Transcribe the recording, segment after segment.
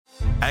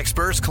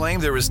Experts claim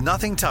there is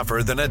nothing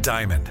tougher than a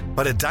diamond.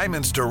 But at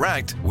Diamonds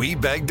Direct, we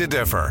beg to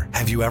differ.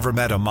 Have you ever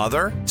met a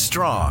mother?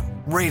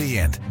 Strong,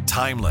 radiant,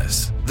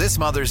 timeless. This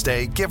Mother's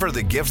Day, give her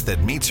the gift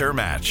that meets her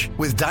match.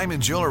 With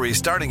diamond jewelry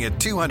starting at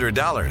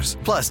 $200.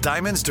 Plus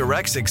Diamonds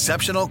Direct's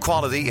exceptional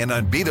quality and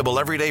unbeatable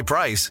everyday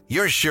price,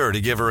 you're sure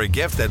to give her a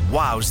gift that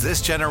wows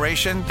this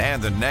generation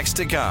and the next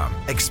to come.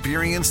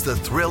 Experience the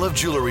thrill of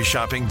jewelry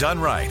shopping done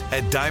right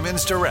at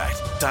Diamonds Direct.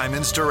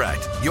 Diamonds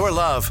Direct. Your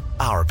love,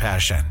 our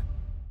passion.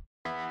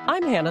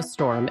 I'm Hannah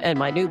Storm, and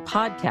my new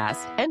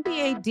podcast,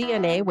 NBA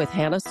DNA with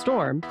Hannah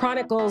Storm,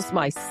 chronicles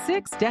my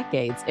 6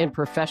 decades in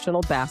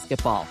professional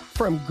basketball.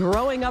 From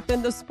growing up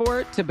in the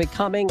sport to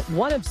becoming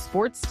one of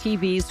sports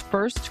TV's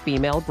first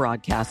female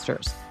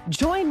broadcasters.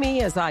 Join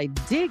me as I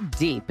dig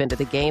deep into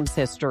the game's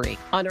history,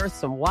 unearth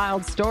some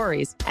wild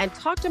stories, and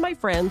talk to my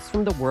friends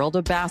from the world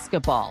of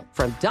basketball,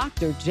 from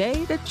Dr.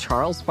 J to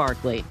Charles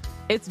Barkley.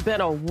 It's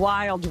been a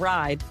wild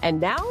ride, and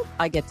now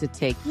I get to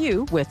take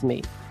you with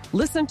me.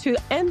 Listen to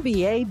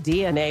NBA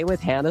DNA with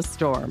Hannah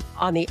Storm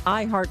on the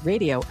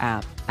iHeartRadio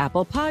app,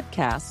 Apple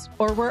Podcasts,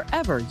 or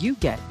wherever you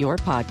get your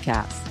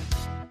podcasts.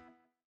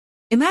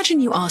 Imagine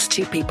you ask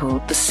 2 people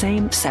the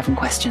same 7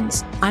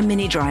 questions. I'm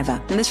Minnie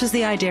Driver, and this was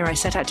the idea I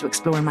set out to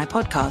explore in my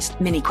podcast,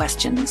 Minnie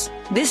Questions.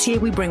 This year,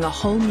 we bring a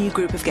whole new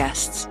group of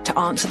guests to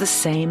answer the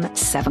same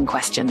 7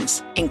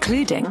 questions,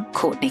 including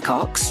Courtney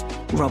Cox,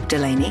 Rob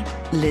Delaney,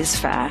 Liz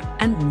Phair,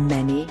 and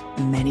many,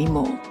 many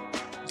more.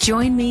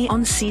 Join me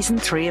on Season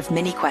 3 of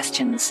Mini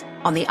Questions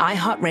on the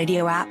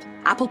iHeartRadio app,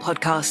 Apple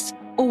Podcasts,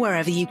 or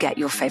wherever you get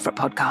your favorite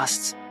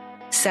podcasts.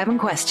 7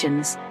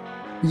 questions,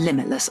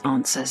 limitless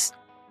answers.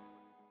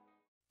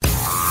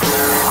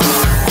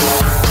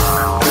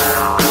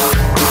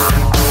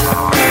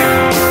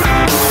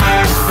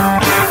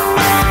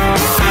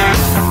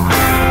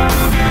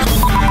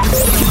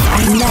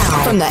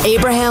 From the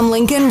Abraham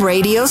Lincoln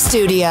Radio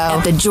Studio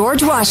at the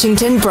George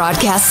Washington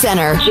Broadcast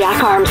Center,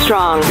 Jack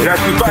Armstrong.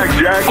 Jack is back,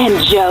 Jack.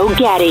 And Joe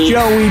Getty.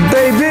 Joey,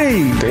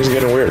 baby. Things are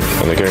getting weird,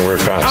 and they're getting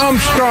weird fast.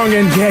 Armstrong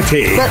and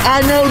Getty. But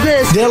I know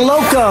this. They're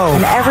loco.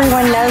 And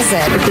everyone knows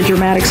it. If the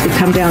dramatics would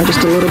come down just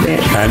a little bit.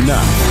 And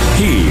now,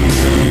 here's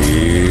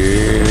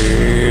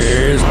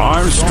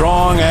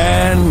Armstrong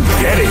and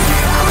Getty.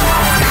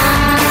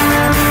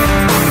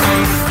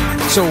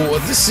 So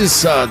this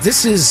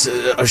is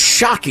a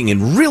shocking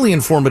and really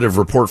informative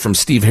report from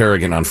Steve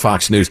Harrigan on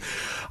Fox News.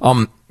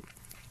 And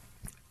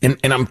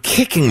I'm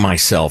kicking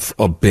myself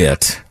a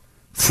bit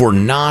for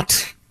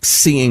not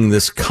seeing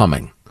this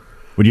coming.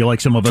 Would you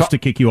like some of us to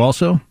kick you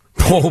also?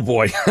 Oh,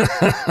 boy.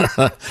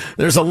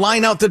 There's a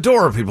line out the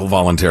door of people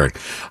volunteering.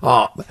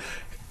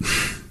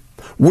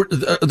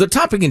 The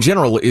topic in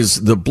general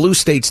is the blue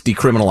states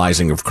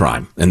decriminalizing of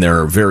crime. And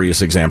there are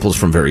various examples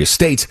from various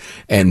states.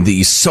 And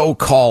the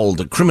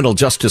so-called criminal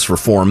justice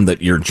reform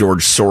that your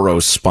George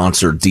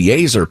Soros-sponsored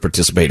DAs are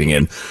participating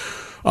in,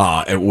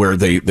 where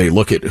they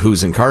look at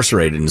who's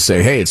incarcerated and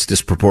say, hey, it's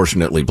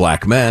disproportionately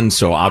black men,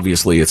 so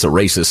obviously it's a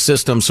racist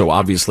system, so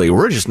obviously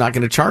we're just not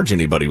going to charge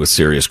anybody with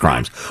serious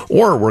crimes.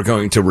 Or we're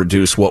going to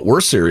reduce what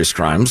were serious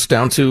crimes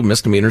down to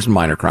misdemeanors and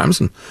minor crimes,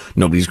 and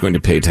nobody's going to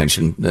pay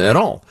attention at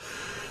all.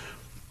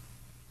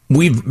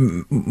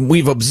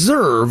 We've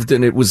observed,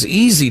 and it was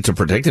easy to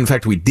predict. In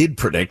fact, we did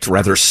predict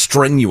rather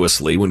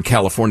strenuously when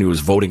California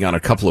was voting on a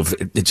couple of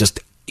just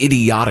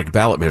idiotic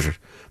ballot measures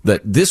that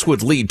this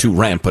would lead to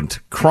rampant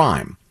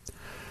crime.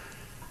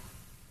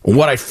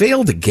 What I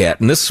failed to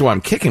get, and this is why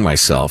I'm kicking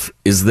myself,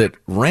 is that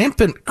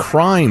rampant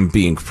crime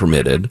being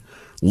permitted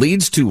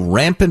leads to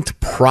rampant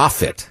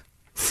profit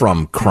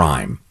from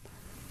crime.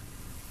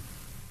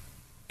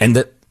 And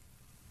that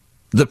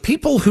the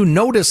people who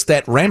notice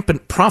that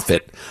rampant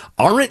profit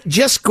aren't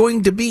just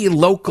going to be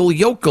local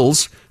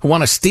yokels who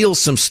want to steal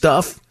some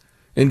stuff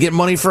and get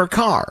money for a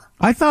car.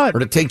 Or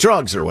to take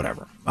drugs or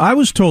whatever. I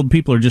was told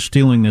people are just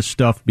stealing this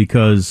stuff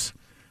because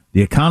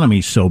the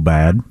economy's so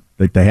bad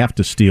that they have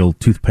to steal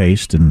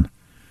toothpaste and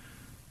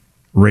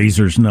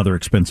razors and other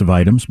expensive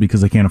items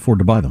because they can't afford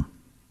to buy them.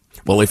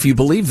 Well, if you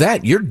believe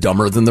that, you're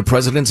dumber than the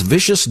president's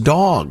vicious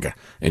dog,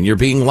 and you're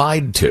being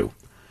lied to.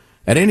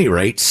 At any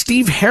rate,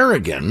 Steve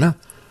Harrigan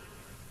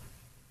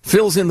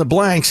fills in the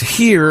blanks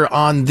here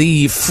on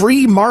the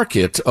free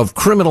market of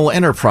criminal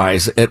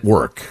enterprise at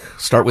work.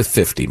 Start with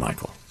 50,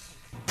 Michael.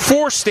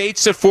 4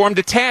 states have formed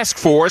a task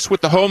force with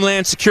the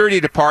Homeland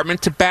Security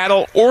Department to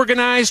battle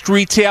organized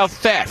retail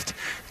theft.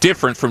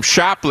 Different from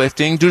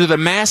shoplifting due to the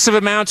massive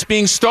amounts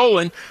being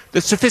stolen, the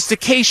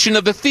sophistication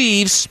of the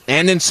thieves,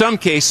 and in some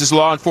cases,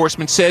 law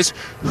enforcement says,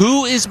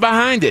 who is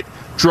behind it?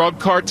 Drug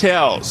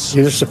cartels.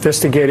 These are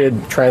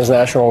sophisticated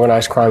transnational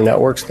organized crime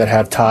networks that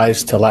have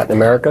ties to Latin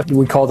America.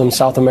 We call them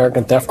South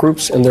American theft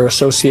groups, and they're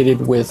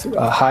associated with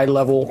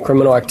high-level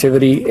criminal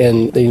activity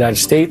in the United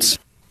States.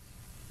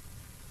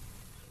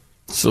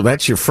 So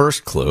that's your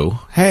first clue.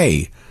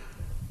 Hey,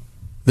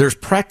 there's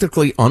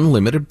practically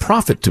unlimited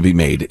profit to be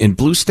made in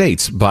blue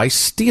states by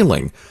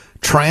stealing.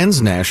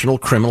 Transnational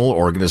criminal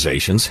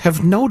organizations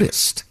have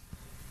noticed.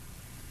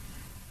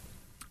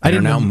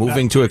 They're now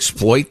moving to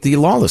exploit the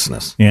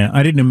lawlessness. Yeah,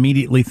 I didn't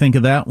immediately think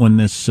of that when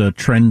this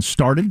trend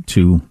started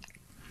to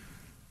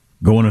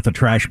go in with a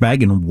trash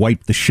bag and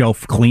wipe the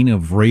shelf clean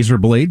of razor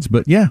blades.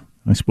 But yeah,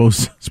 I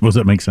suppose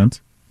that makes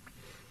sense.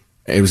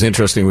 It was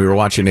interesting. We were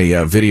watching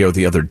a video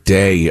the other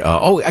day.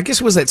 I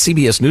guess it was that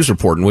CBS News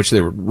report in which they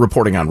were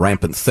reporting on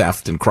rampant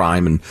theft and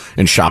crime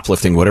and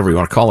shoplifting, whatever you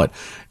want to call it.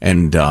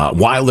 And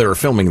while they were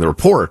filming the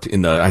report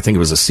I think it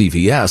was a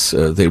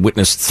CVS, they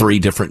witnessed 3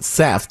 different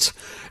thefts.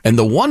 And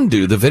the one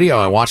dude, the video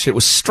I watched, it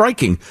was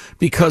striking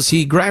because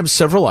he grabs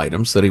several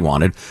items that he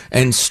wanted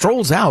and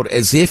strolls out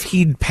as if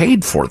he'd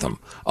paid for them,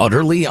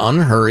 utterly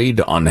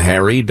unhurried,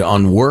 unharried,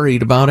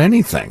 unworried about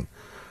anything.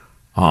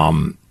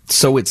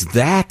 So it's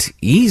that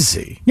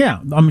easy. Yeah,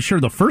 I'm sure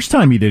the first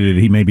time you did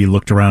it, he maybe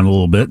looked around a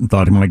little bit and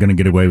thought, am I going to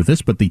get away with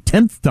this? But the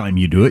 10th time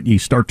you do it, you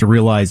start to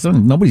realize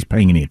nobody's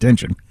paying any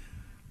attention.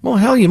 Well,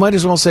 hell, you might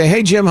as well say,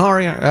 hey, Jim, how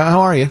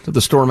are you? To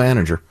the store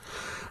manager.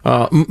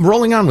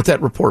 Rolling on with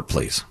that report,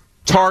 please.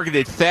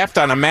 Targeted theft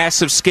on a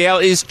massive scale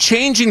is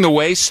changing the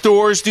way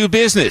stores do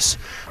business.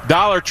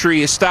 Dollar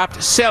Tree has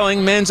stopped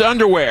selling men's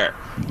underwear.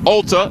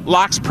 Ulta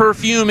locks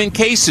perfume in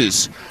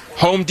cases.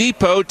 Home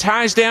Depot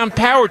ties down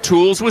power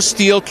tools with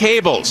steel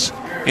cables.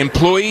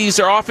 Employees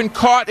are often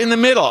caught in the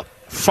middle,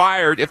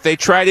 fired if they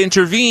try to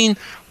intervene,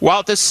 while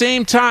at the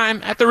same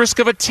time at the risk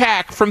of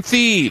attack from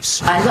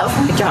thieves. I love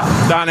my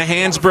job. Donna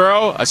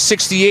Hansborough, a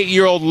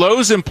 68-year-old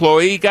Lowe's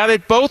employee, got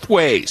it both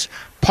ways.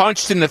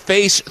 Punched in the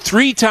face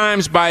 3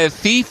 times by a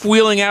thief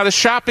wheeling out a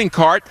shopping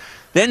cart,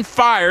 then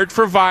fired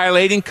for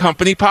violating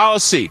company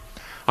policy.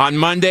 On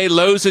Monday,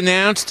 Lowe's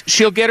announced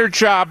she'll get her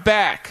job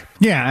back.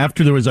 Yeah,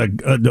 after there was a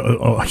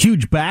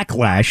huge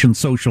backlash in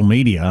social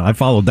media. I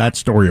followed that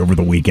story over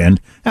the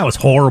weekend. That was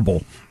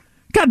horrible.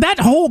 God, that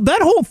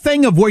whole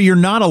thing of where you're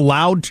not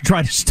allowed to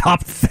try to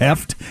stop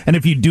theft, and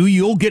if you do,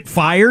 you'll get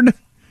fired,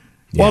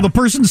 while the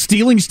person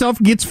stealing stuff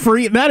gets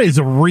free. That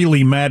is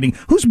really maddening.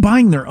 Who's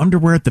buying their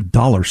underwear at the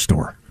dollar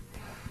store?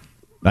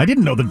 I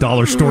didn't know the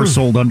dollar store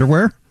sold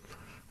underwear.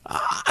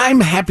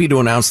 I'm happy to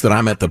announce that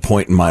I'm at the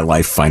point in my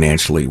life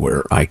financially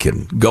where I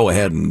can go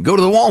ahead and go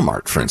to the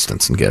Walmart, for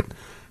instance, and get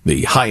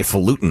the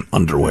highfalutin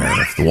underwear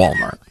of the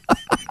Walmart.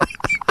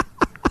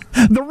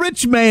 The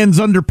rich man's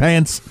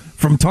underpants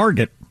from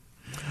Target.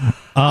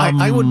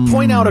 I would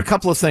point out a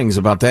couple of things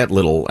about that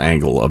little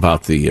angle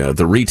about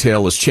the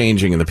retail is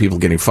changing and the people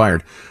getting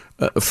fired.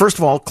 First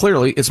of all,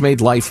 clearly, it's made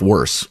life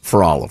worse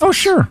for all of us. Oh,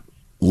 sure.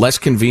 Less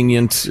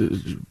convenient,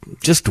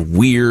 just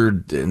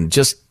weird, and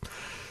just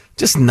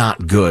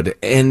not good.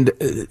 And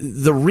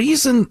the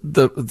reason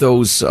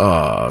those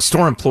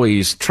store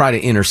employees try to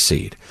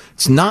intercede,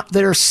 it's not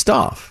their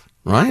stuff,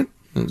 right?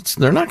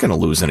 They're not going to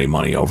lose any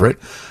money over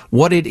it.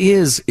 What it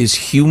is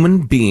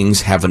human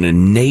beings have an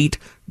innate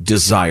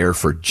desire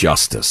for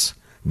justice.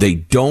 They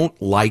don't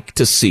like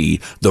to see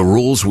the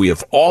rules we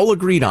have all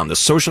agreed on, the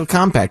social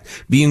compact,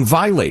 being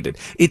violated.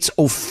 It's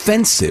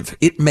offensive.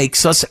 It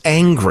makes us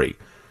angry.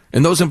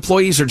 And those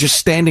employees are just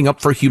standing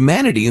up for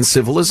humanity and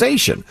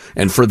civilization.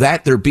 And for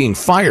that, they're being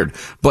fired.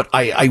 But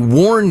I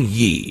warn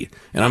ye,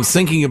 and I'm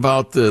thinking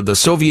about the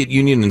Soviet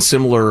Union and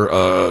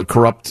similar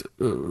corrupt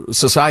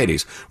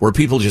societies where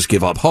people just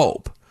give up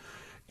hope.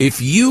 If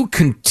you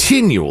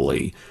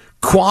continually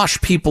quash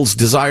people's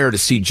desire to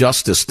see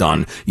justice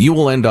done, you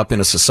will end up in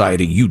a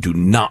society you do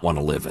not want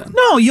to live in.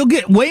 No, you'll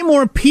get way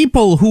more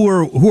people who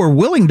are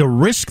willing to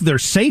risk their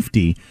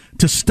safety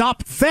to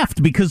stop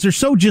theft because they're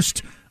so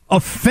just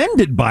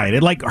offended by it.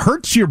 It like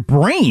hurts your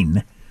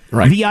brain.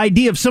 Right. The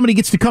idea of somebody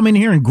gets to come in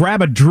here and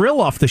grab a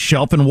drill off the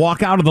shelf and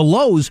walk out of the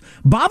Lowe's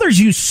bothers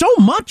you so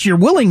much you're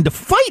willing to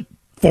fight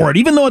for it,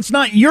 even though it's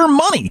not your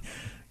money.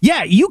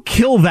 Yeah, you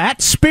kill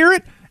that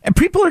spirit, and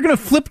people are going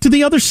to flip to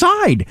the other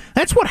side.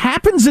 That's what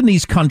happens in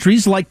these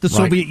countries like the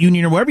Soviet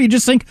Union or wherever. You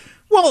just think,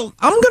 well,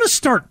 I'm going to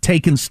start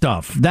taking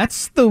stuff.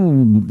 That's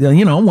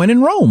when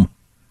in Rome.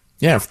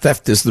 Yeah, if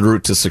theft is the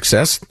route to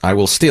success, I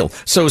will steal.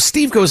 So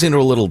Steve goes into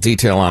a little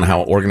detail on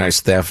how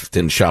organized theft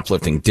and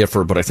shoplifting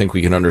differ, but I think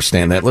we can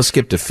understand that. Let's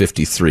skip to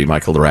 53,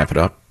 Michael, to wrap it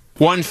up.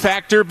 One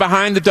factor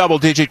behind the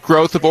double-digit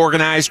growth of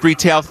organized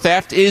retail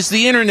theft is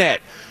the internet.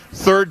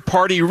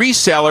 Third-party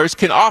resellers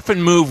can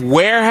often move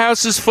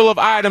warehouses full of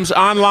items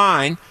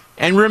online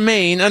and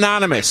remain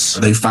anonymous.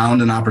 They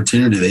found an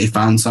opportunity. They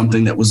found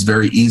something that was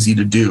very easy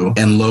to do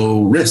and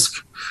low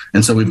risk.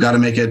 And so we've got to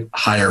make it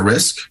higher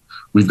risk.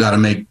 We've got to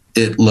make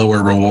it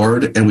lower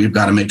reward, and we've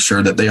got to make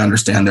sure that they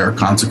understand there are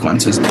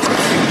consequences.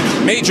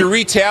 Major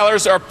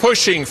retailers are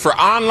pushing for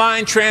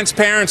online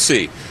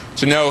transparency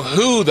to know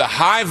who the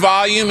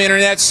high-volume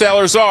internet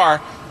sellers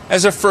are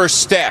as a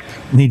first step.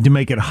 Need to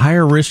make it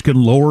higher risk and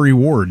lower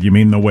reward. You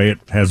mean the way it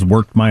has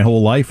worked my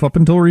whole life up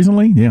until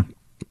recently? Yeah.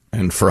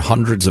 And for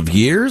hundreds of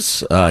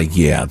years?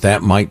 Yeah,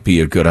 that might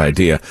be a good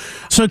idea.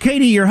 So,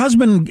 Katie, your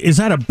husband is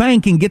at a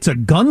bank and gets a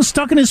gun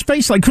stuck in his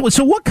face?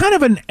 So what kind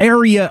of an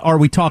area are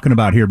we talking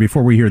about here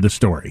before we hear the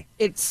story?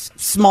 It's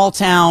small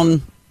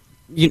town,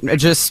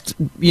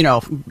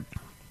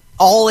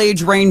 all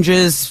age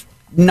ranges,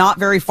 not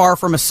very far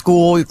from a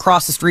school,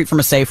 across the street from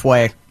a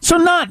Safeway. So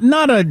not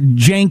a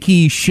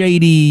janky,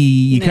 shady,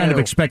 you kind of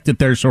expect it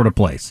there sort of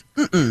place.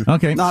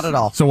 Okay. Not at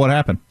all. So what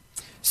happened?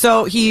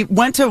 So he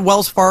went to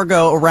Wells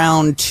Fargo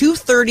around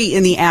 2:30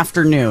 in the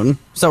afternoon.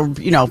 So,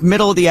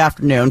 middle of the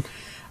afternoon.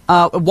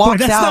 Boy,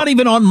 that's not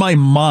even on my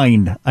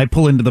mind. I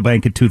pull into the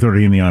bank at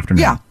 2:30 in the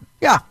afternoon.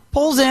 Yeah.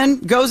 Pulls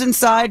in, goes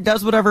inside,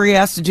 does whatever he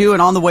has to do.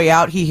 And on the way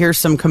out, he hears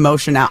some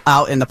commotion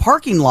out in the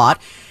parking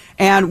lot.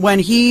 And when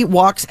he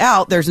walks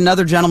out, there's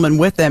another gentleman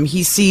with him.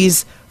 He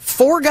sees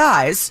 4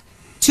 guys,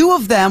 2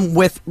 of them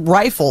with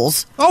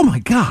rifles. Oh, my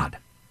God.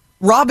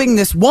 Robbing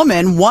this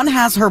woman. One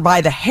has her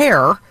by the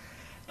hair,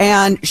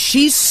 and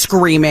she's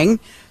screaming.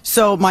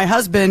 So my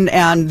husband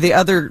and the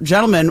other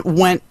gentleman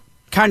went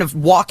kind of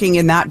walking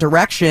in that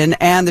direction,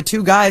 and the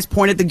 2 guys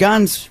pointed the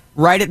guns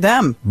right at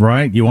them.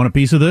 Right. You want a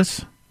piece of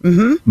this?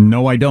 Mm-hmm.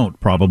 No, I don't,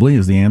 probably,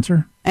 is the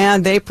answer.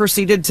 And they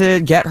proceeded to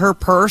get her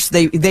purse.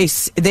 They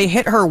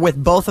hit her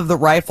with both of the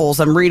rifles.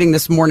 I'm reading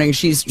this morning.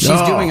 She's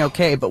doing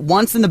okay, but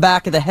once in the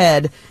back of the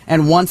head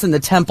and once in the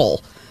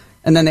temple.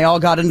 And then they all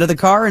got into the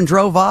car and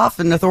drove off,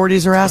 and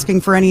authorities are asking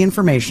for any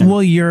information.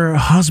 Well, your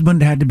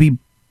husband had to be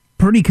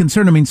pretty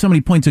concerned. I mean, somebody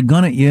points a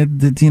gun at you,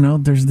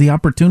 that, there's the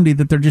opportunity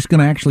that they're just going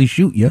to actually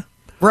shoot you.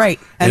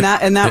 Right. And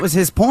that was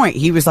his point.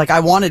 He was like,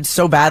 I wanted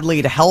so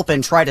badly to help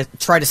and try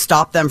to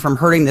stop them from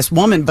hurting this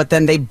woman, but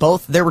then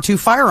there were 2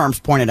 firearms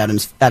pointed at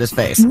his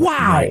face. Wow.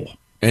 Right.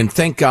 And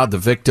thank God the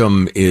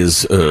victim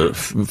is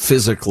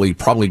physically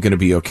probably going to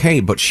be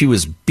okay, but she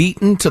was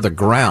beaten to the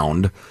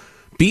ground,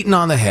 beaten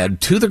on the head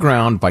to the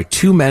ground by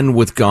 2 men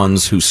with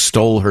guns who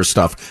stole her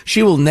stuff.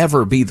 She will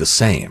never be the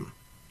same.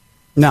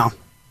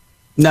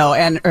 No,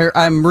 and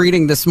I'm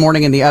reading this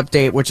morning in the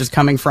update, which is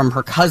coming from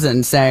her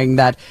cousin, saying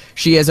that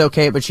she is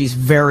okay, but she's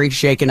very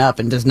shaken up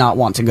and does not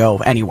want to go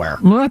anywhere.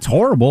 Well, that's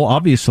horrible,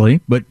 obviously,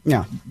 but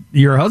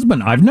your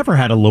husband, I've never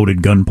had a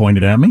loaded gun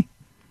pointed at me.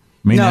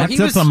 I mean,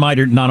 that's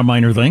not a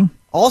minor thing.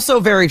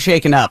 Also very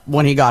shaken up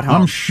when he got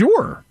home. I'm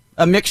sure.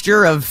 A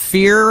mixture of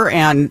fear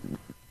and,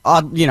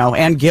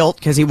 and guilt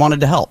because he wanted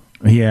to help.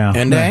 Yeah.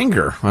 And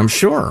anger, I'm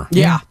sure.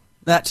 Yeah,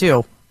 that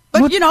too.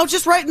 But,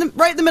 just right in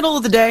the middle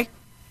of the day.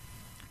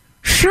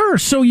 Sure.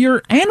 So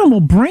your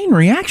animal brain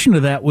reaction to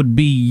that would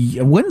be,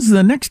 when's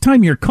the next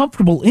time you're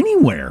comfortable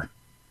anywhere?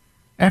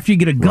 After you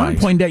get a gun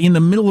pointed at you in the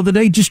middle of the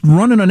day, just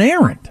running an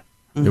errand.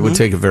 It would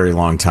take a very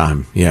long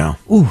time. Yeah.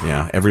 Ooh.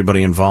 Yeah.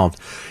 Everybody involved.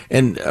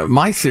 And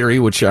my theory,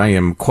 which I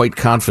am quite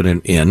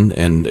confident in,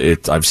 and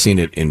I've seen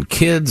it in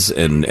kids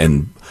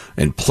and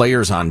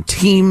players on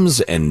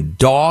teams and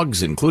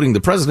dogs, including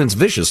the president's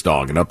vicious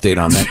dog, an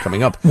update on that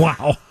coming up.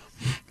 Wow.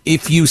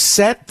 If you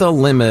set the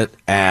limit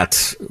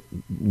at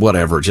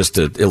whatever, just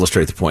to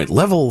illustrate the point,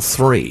 level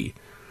 3,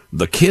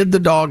 the kid, the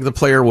dog, the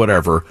player,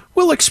 whatever,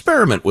 will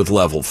experiment with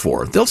level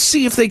 4. They'll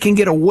see if they can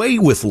get away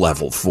with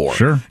level 4.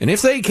 Sure. And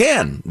if they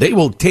can, they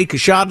will take a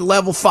shot at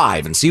level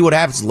 5 and see what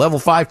happens at level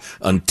 5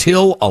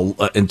 until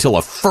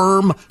a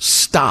firm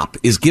stop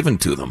is given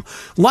to them.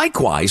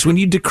 Likewise, when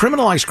you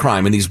decriminalize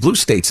crime in these blue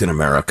states in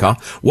America,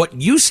 what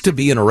used to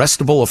be an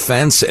arrestable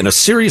offense and a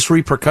serious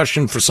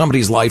repercussion for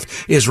somebody's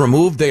life is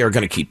removed. They are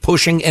going to keep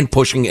pushing and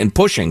pushing and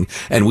pushing.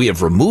 And we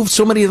have removed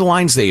so many of the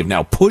lines. They have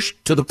now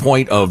pushed to the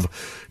point of,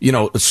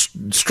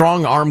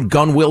 strong arm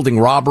gun wielding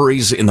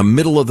robberies in the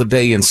middle of the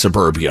day in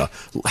suburbia.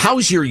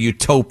 How's your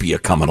utopia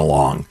coming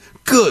along?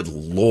 Good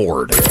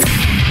Lord.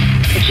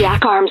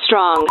 Jack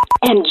Armstrong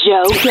and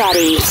Joe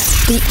Getty.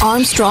 The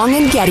Armstrong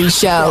and Getty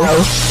Show.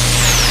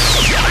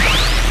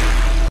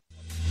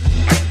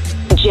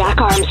 Jack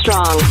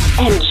Armstrong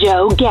and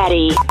Joe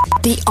Getty.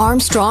 The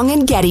Armstrong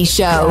and Getty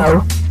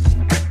Show.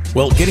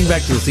 Well, getting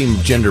back to the theme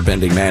of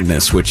gender-bending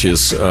madness, which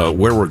is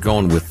where we're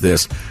going with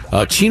this,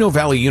 Chino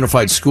Valley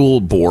Unified School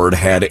Board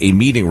had a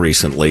meeting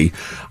recently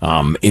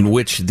in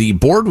which the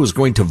board was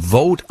going to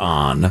vote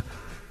on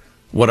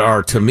what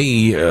are, to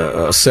me,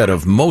 a set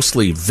of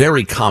mostly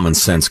very common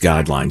sense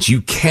guidelines.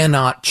 You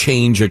cannot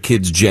change a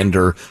kid's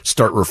gender,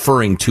 start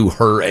referring to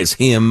her as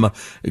him,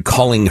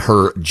 calling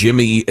her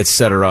Jimmy,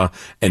 etc.,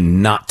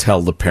 and not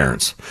tell the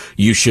parents.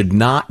 You should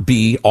not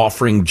be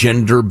offering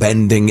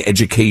gender-bending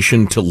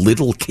education to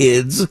little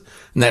kids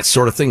and that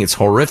sort of thing. It's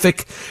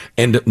horrific.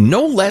 And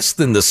no less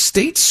than the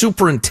state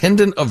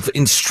superintendent of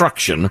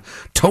instruction,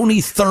 Tony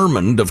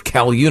Thurmond of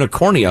Cal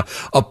Unicornia,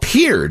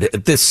 appeared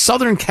at this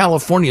Southern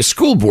California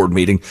school board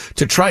meeting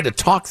to try to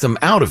talk them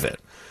out of it.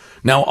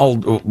 Now,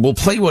 we'll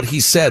play what he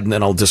said, and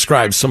then I'll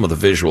describe some of the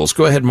visuals.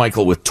 Go ahead,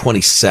 Michael, with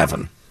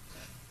 27.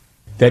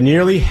 That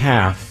nearly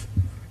half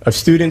of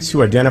students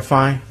who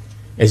identify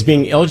as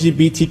being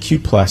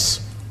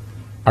LGBTQ+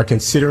 are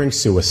considering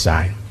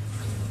suicide.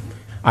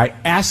 I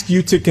ask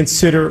you to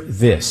consider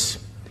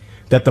this,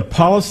 that the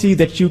policy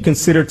that you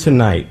consider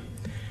tonight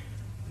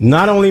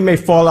not only may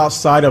fall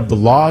outside of the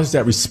laws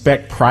that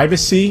respect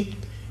privacy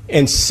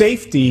and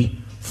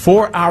safety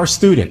for our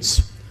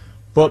students,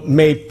 but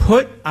may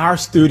put our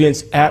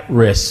students at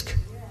risk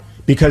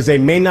because they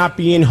may not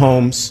be in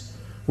homes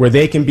where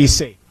they can be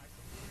safe.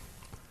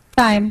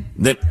 Time.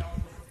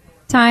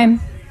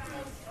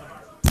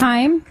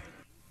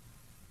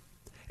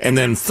 And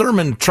then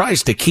Thurman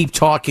tries to keep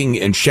talking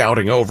and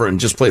shouting over, and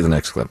just play the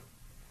next clip.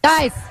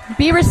 Guys,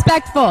 be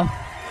respectful.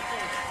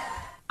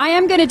 I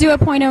am going to do a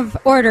point of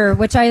order,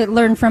 which I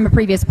learned from a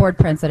previous board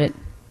president.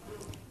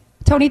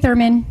 Tony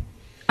Thurman,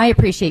 I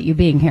appreciate you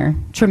being here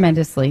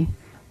tremendously.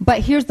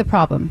 But here's the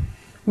problem.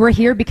 We're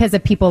here because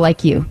of people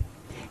like you.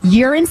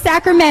 You're in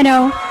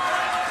Sacramento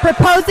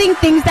proposing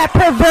things that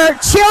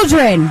pervert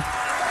children.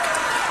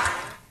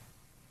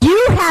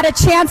 You had a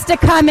chance to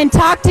come and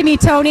talk to me,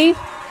 Tony.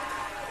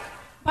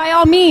 By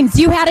all means,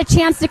 you had a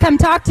chance to come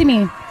talk to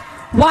me.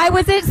 Why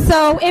was it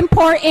so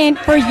important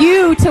for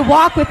you to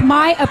walk with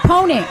my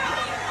opponent?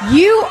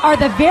 You are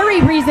the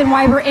very reason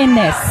why we're in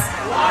this.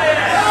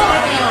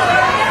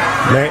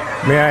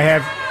 May I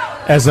have,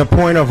 as a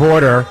point of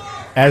order,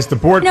 as the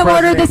board president...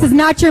 Point of order, this is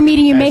not your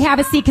meeting. You may have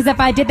a seat, because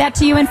if I did that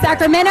to you in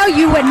Sacramento,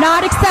 you would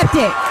not accept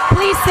it.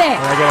 Please sit.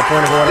 Can I get a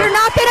point of order? You're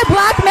not going to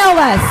blackmail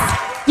us.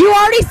 You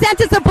already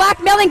sent us a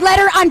blackmailing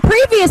letter on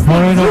previous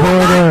things.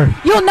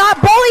 You'll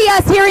not bully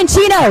us here in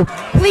Chino.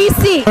 Please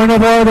see. Point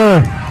of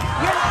order.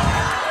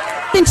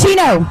 In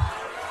Chino.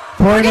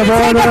 We're going to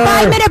take a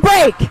 5-minute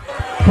break. He's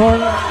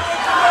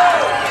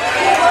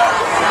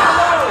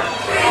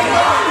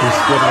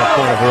giving a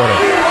point of order.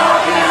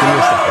 Give me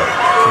a second.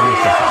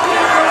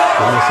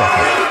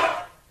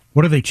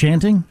 What are they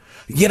chanting?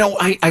 You know,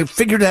 I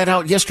figured that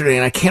out yesterday,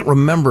 and I can't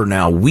remember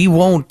now. We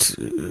won't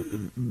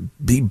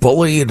be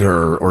bullied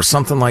or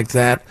something like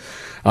that.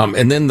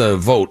 And then the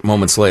vote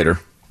moments later.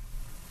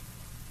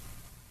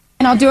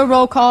 And I'll do a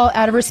roll call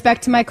out of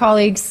respect to my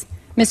colleagues.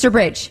 Mr.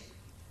 Bridge.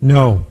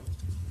 No.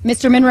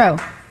 Mr. Monroe.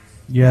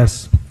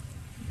 Yes.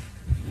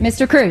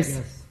 Mr. Cruz.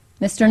 Yes.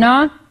 Mr.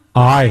 Na.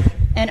 Aye.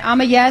 And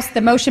I'm a yes. The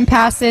motion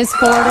passes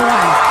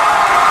 4-1.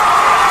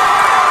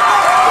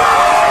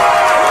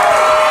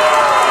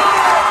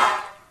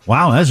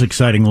 Wow, that's an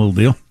exciting little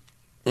deal.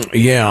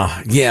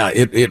 Yeah,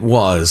 it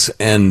was.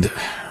 And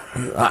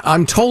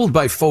I'm told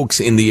by folks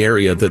in the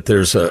area that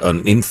there's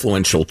an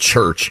influential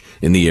church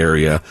in the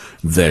area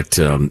that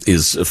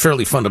is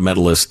fairly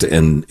fundamentalist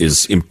and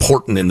is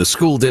important in the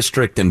school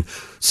district, and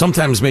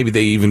sometimes maybe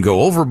they even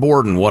go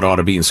overboard in what ought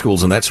to be in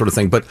schools and that sort of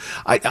thing. But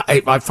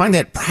I find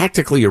that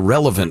practically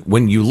irrelevant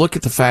when you look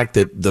at the fact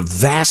that the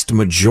vast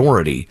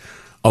majority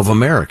of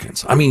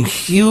Americans, I mean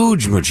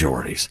huge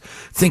majorities,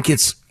 think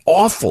it's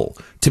awful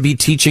to be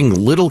teaching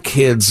little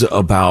kids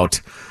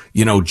about,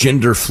 you know,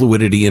 gender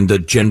fluidity and a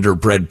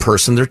gender-bred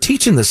person. They're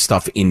teaching this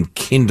stuff in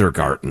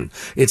kindergarten.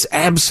 It's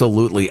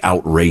absolutely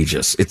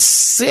outrageous. It's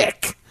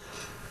sick.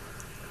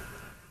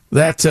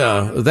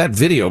 That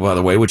video, by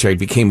the way, which I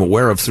became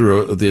aware of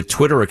through the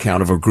Twitter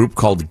account of a group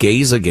called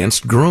Gays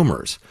Against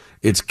Groomers.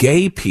 It's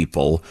gay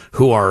people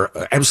who are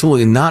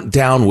absolutely not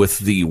down with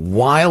the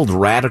wild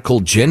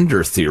radical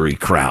gender theory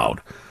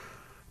crowd.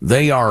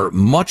 They are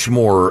much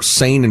more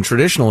sane and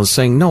traditional in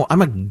saying, no,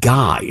 I'm a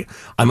guy.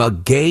 I'm a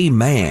gay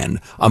man.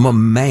 I'm a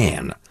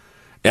man.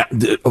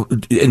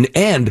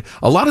 And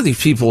a lot of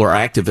these people are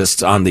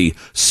activists on the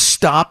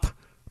stop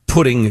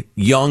putting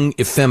young,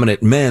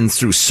 effeminate men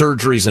through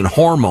surgeries and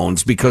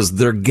hormones because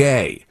they're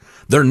gay.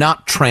 They're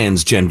not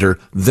transgender.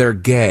 They're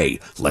gay.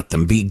 Let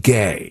them be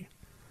gay.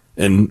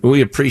 And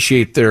we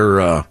appreciate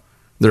their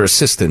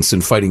assistance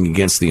in fighting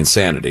against the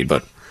insanity,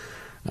 but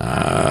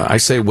I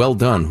say well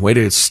done. Way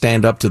to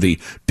stand up to the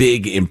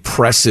big,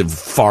 impressive,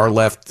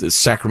 far-left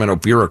Sacramento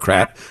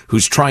bureaucrat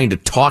who's trying to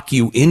talk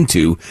you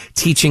into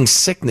teaching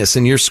sickness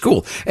in your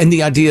school. And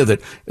the idea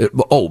that,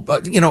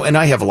 and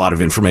I have a lot of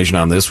information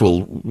on this.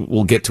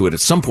 We'll get to it at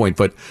some point.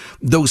 But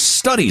those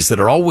studies that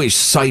are always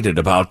cited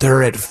about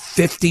they're at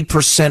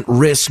 50%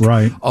 risk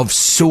of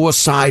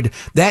suicide,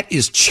 that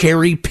is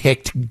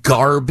cherry-picked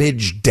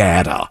garbage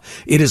data.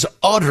 It is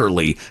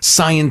utterly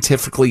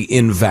scientifically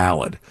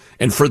invalid.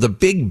 And for the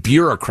big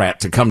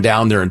bureaucrat to come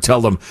down there and tell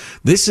them,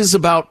 this is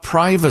about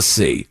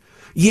privacy.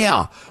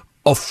 Yeah,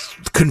 a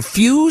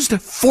confused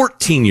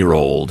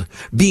 14-year-old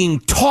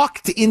being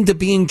talked into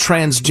being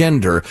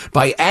transgender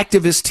by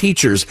activist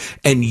teachers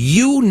and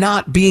you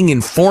not being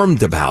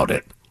informed about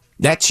it.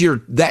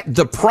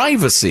 The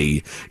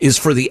privacy is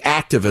for the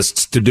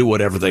activists to do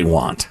whatever they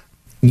want.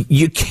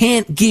 You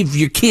can't give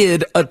your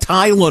kid a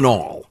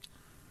Tylenol,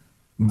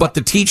 but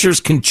the teachers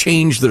can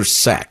change their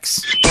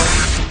sex.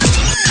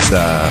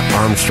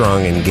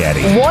 Armstrong and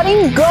Getty. What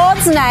in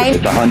God's name?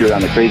 It's 100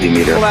 on the crazy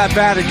meter. All that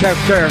bad it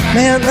kept there.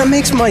 Man, that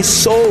makes my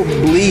soul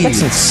bleed.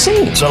 That's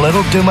insane. It's a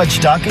little too much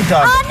talking.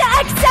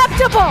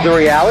 Unacceptable! The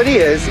reality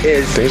is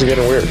things are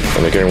getting weird,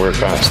 and they're getting weird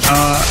fast.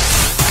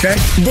 Okay.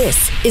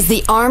 This is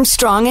the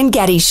Armstrong and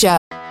Getty Show.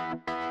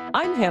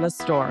 I'm Hannah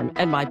Storm,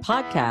 and my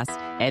podcast,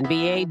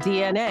 NBA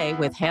DNA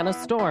with Hannah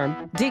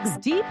Storm, digs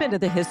deep into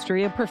the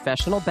history of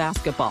professional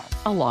basketball,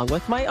 along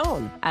with my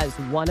own, as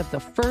one of the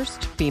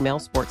first female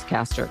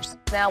sportscasters.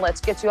 Now let's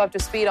get you up to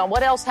speed on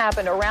what else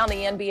happened around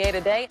the NBA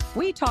today.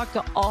 We talk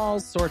to all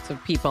sorts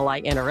of people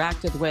I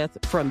interacted with,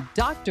 from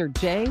Dr.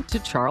 J to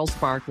Charles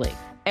Barkley,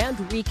 and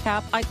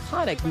recap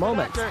iconic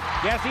moments.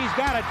 Yes, he's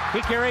got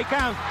it. Here he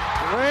comes.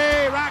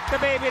 We rock the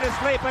baby to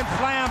sleep and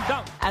slam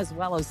dunk. As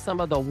well as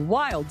some of the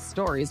wild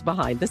stories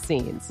behind the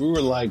scenes. We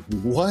were like,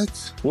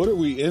 what? What are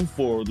we in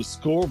for? The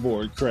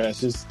scoreboard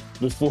crashes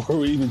before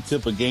we even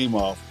tip a game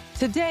off.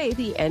 Today,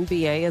 the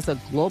NBA is a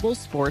global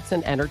sports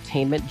and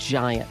entertainment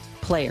giant.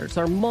 Players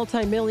are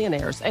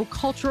multimillionaires and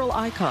cultural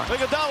icons.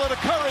 Iguodala to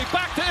Curry,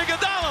 back to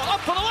Iguodala,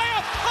 up for the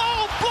layup.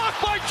 Oh,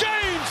 blocked by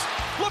James!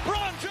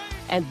 LeBron James!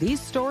 And these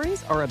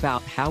stories are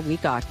about how we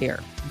got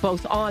here,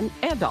 both on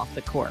and off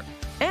the court.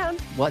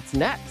 And what's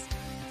next?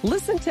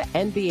 Listen to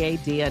NBA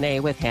DNA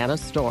with Hannah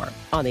Storm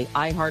on the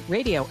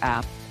iHeartRadio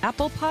app,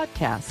 Apple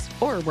Podcasts,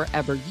 or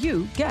wherever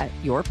you get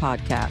your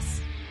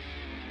podcasts.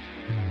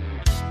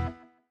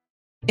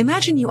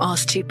 Imagine you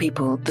ask two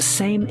people the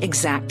same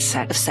exact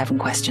set of 7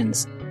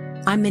 questions.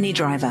 I'm Minnie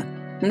Driver,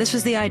 and this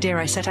was the idea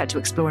I set out to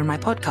explore in my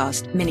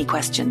podcast, Mini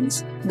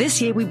Questions. This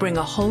year, we bring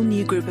a whole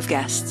new group of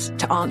guests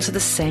to answer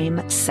the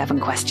same 7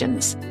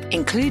 questions,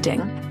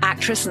 including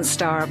actress and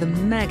star of the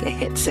mega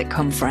hit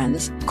sitcom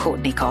Friends,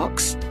 Courtney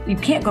Cox. You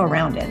can't go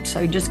around it,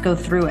 so you just go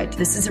through it.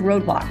 This is a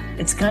roadblock.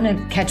 It's going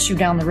to catch you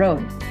down the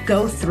road.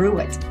 Go through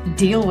it.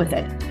 Deal with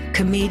it.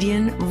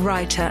 Comedian,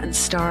 writer, and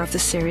star of the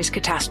series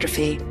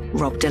Catastrophe,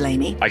 Rob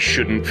Delaney. I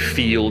shouldn't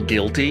feel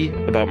guilty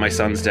about my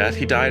son's death.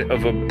 He died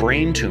of a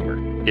brain tumor.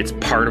 It's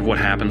part of what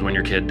happens when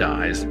your kid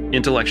dies.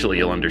 Intellectually,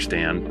 you'll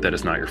understand that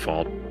it's not your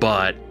fault,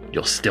 but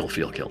you'll still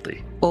feel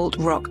guilty.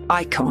 Alt-rock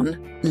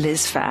icon,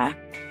 Liz Phair.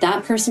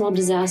 That personal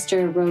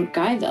disaster wrote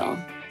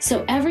Guyville.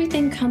 So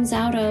everything comes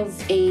out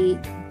of a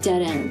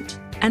dead end.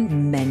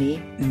 And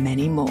many,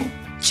 many more.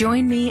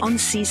 Join me on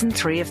Season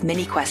 3 of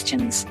Mini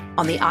Questions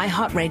on the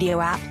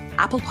iHeartRadio app,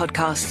 Apple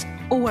Podcasts,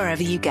 or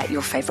wherever you get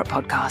your favorite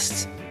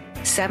podcasts.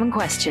 7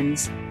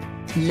 questions,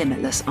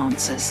 limitless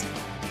answers.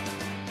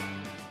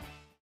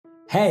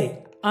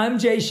 Hey, I'm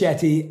Jay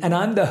Shetty, and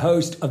I'm the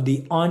host of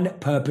the On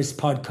Purpose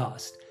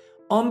podcast.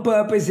 On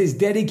Purpose is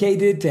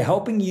dedicated to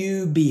helping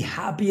you be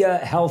happier,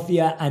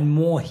 healthier, and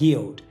more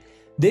healed.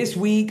 This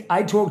week,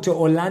 I talked to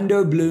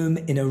Orlando Bloom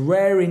in a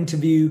rare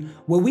interview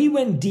where we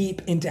went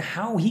deep into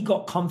how he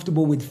got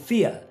comfortable with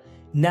fear,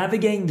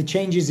 navigating the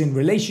changes in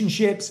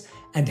relationships,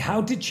 and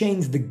how to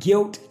change the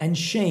guilt and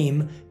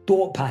shame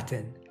thought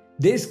pattern.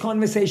 This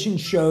conversation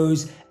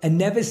shows a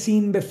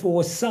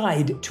never-seen-before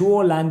side to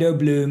Orlando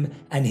Bloom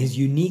and his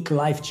unique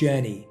life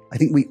journey. I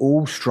think we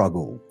all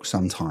struggle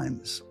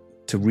sometimes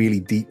to really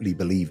deeply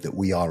believe that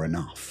we are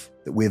enough,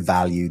 that we're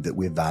valued, that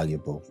we're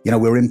valuable. You know,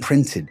 we're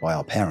imprinted by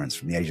our parents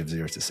from the age of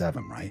 0 to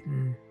 7, right?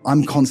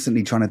 I'm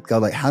constantly trying to go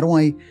like, how do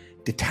I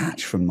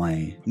detach from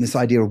this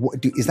idea of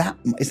is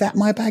that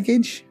my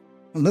baggage?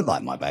 It doesn't look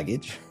like my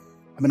baggage.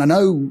 I mean, I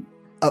know,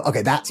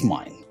 okay, that's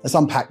mine. Let's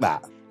unpack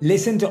that.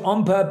 Listen to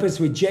On Purpose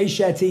with Jay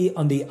Shetty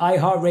on the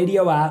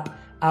iHeartRadio app,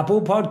 Apple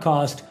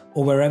Podcast,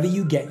 or wherever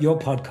you get your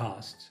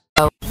podcasts.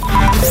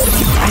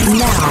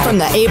 Now, from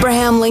the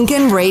Abraham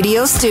Lincoln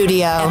Radio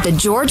Studio at the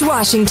George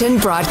Washington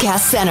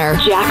Broadcast Center,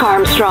 Jack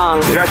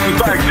Armstrong.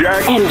 Jackie's back,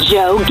 Jack. And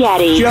Joe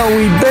Getty.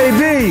 Joey,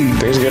 baby.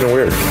 Things are getting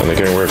weird, and they're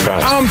getting weird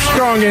fast.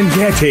 Armstrong and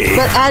Getty.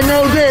 But I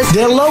know this.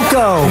 They're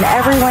loco. And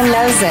everyone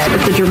knows it.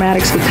 But the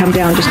dramatics would come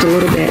down just a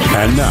little bit.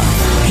 And now,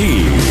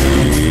 here's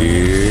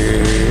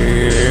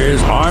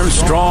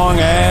Armstrong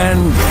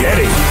and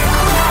Getty.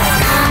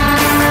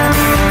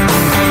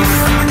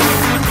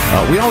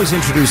 We always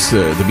introduce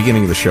the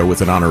beginning of the show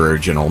with an honorary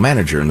general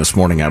manager, and this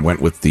morning I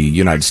went with the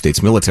United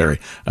States military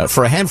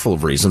for a handful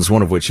of reasons,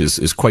 one of which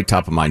is quite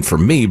top of mind for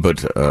me, but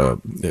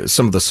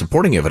some of the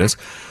supporting evidence.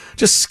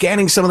 Just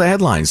scanning some of the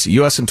headlines.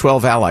 U.S. and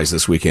 12 allies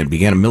this weekend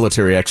began a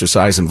military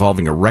exercise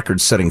involving a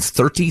record-setting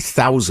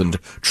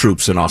 30,000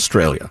 troops in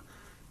Australia.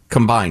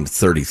 Combined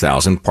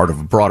 30,000, part of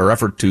a broader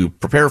effort to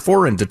prepare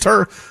for and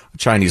deter a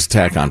Chinese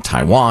attack on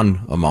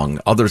Taiwan,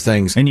 among other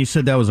things. And you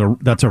said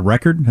that's a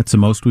record? That's the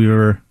most we've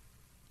ever...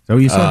 Is that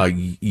what you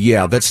said?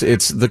 Yeah,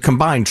 it's the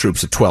combined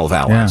troops of 12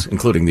 allies,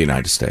 including the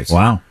United States.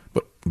 Wow.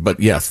 But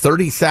yeah,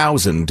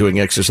 30,000 doing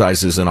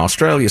exercises in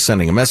Australia,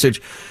 sending a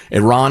message.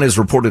 Iran has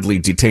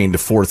reportedly detained a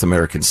 4th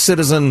American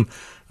citizen.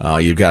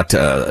 You've got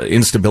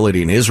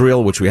instability in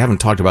Israel, which we haven't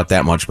talked about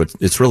that much, but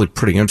it's really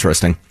pretty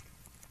interesting.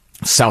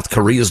 South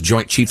Korea's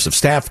Joint Chiefs of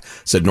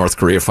Staff said North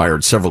Korea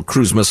fired several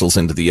cruise missiles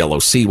into the Yellow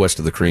Sea west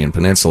of the Korean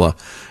Peninsula,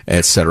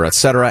 et cetera, et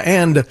cetera.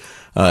 And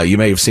you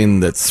may have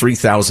seen that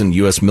 3,000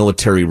 U.S.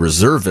 military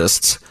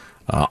reservists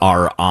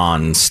are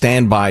on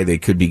standby. They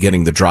could be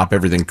getting the drop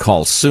everything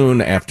call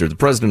soon after the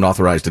president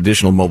authorized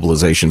additional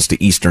mobilizations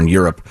to Eastern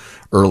Europe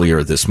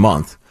earlier this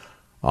month.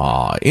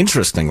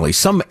 Interestingly,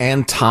 some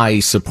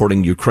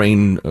anti-supporting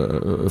Ukraine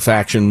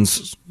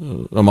factions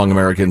among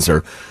Americans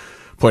are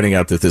pointing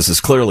out that this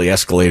is clearly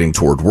escalating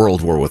toward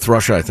world war with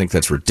Russia. I think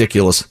that's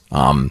ridiculous.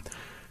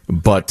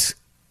 But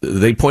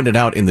they pointed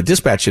out in the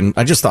dispatch, and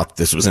I just thought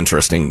this was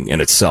interesting in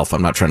itself.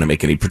 I'm not trying to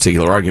make any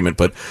particular argument,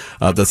 but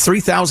the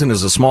 3,000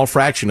 is a small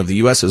fraction of the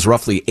U.S.'s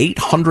roughly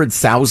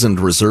 800,000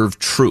 reserve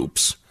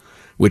troops,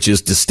 which is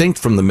distinct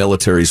from the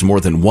military's more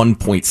than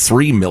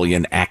 1.3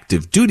 million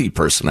active duty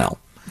personnel.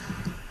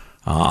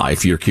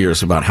 If you're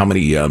curious about how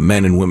many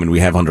men and women we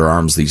have under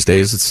arms these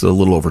days, it's a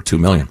little over 2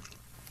 million.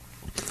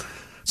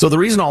 So the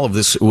reason all of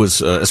this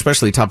was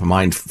especially top of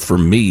mind for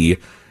me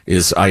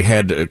is I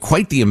had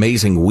quite the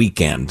amazing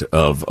weekend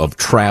of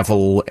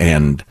travel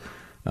and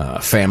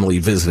family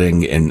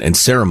visiting and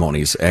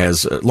ceremonies.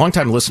 As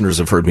longtime listeners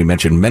have heard me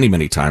mention many,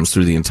 many times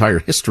through the entire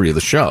history of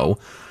the show,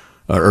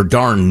 or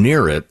darn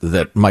near it,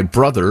 that my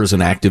brother is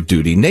an active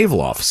duty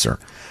naval officer.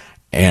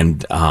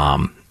 And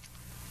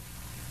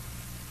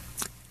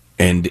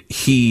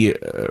he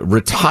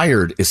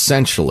retired,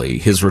 essentially.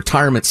 His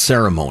retirement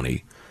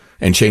ceremony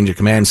and change of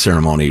command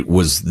ceremony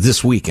was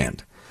this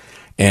weekend.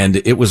 And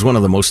it was one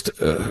of the most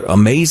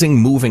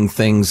amazing, moving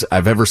things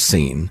I've ever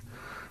seen.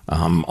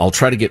 I'll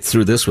try to get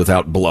through this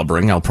without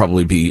blubbering. I'll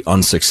probably be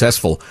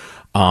unsuccessful.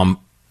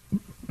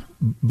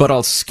 But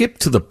I'll skip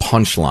to the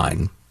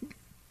punchline.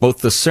 Both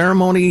the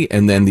ceremony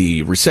and then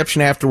the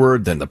reception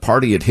afterward, then the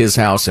party at his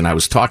house, and I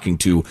was talking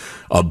to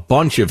a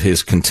bunch of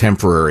his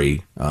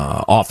contemporary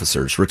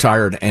officers,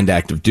 retired and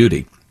active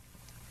duty.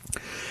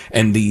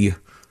 And the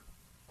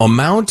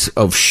amount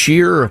of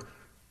sheer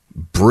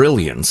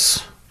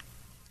brilliance,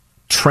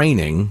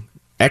 training,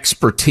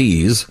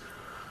 expertise,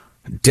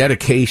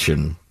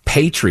 dedication,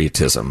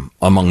 patriotism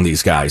among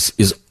these guys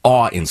is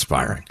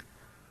awe-inspiring.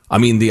 I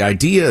mean, the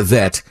idea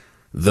that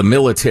the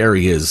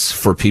military is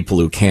for people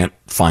who can't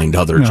find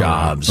other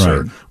jobs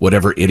or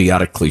whatever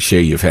idiotic cliche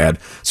you've had.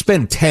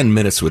 Spend 10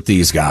 minutes with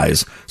these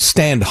guys.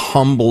 Stand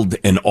humbled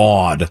and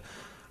awed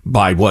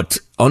by what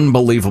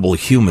unbelievable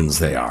humans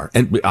they are.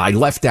 And I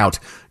left out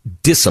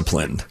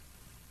disciplined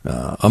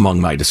among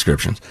my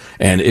descriptions.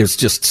 And it's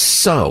just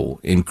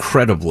so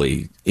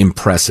incredibly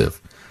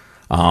impressive.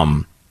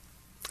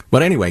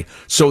 But anyway,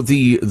 so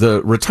the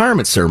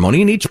retirement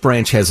ceremony, and each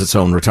branch has its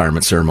own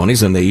retirement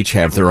ceremonies, and they each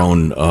have their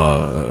own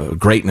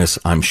greatness,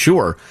 I'm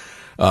sure.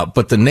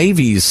 But the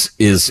Navy's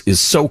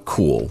is so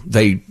cool.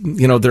 They,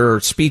 there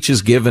are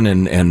speeches given,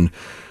 and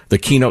the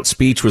keynote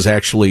speech was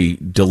actually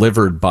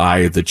delivered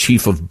by the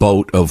chief of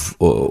boat of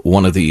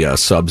one of the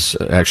subs,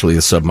 actually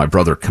the sub my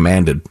brother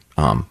commanded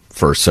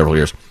for several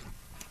years.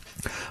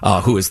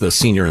 Who is the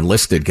senior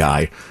enlisted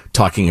guy,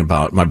 talking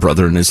about my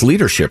brother and his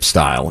leadership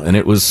style. And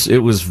it was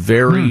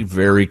very,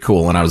 very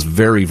cool. And I was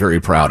very,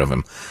 very proud of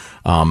him.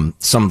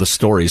 Some of the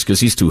stories, because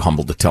he's too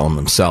humble to tell them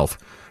himself.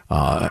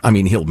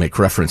 He'll make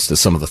reference to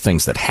some of the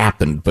things that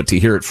happened, but to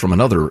hear it from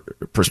another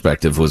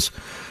perspective was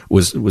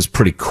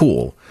pretty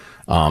cool.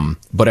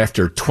 But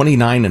after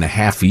 29 and a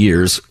half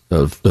years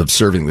of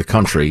serving the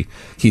country,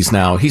 he's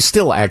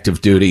still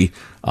active duty,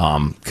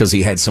 because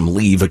he had some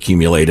leave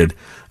accumulated.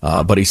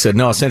 But he said,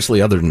 no,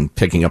 essentially, other than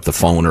picking up the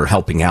phone or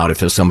helping out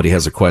if somebody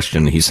has a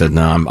question, he said,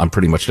 no, I'm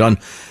pretty much done.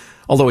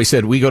 Although he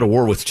said, we go to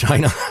war with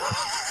China,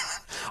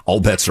 all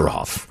bets are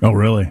off. Oh,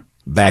 really?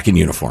 Back in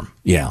uniform.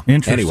 Yeah.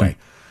 Interesting. Anyway,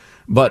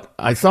 but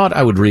I thought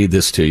I would read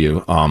this to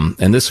you.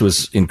 And this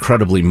was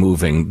incredibly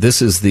moving.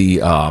 This is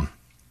the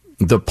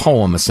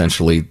poem,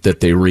 essentially,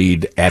 that they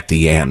read at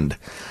the end.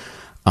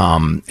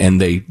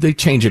 And they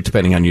change it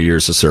depending on your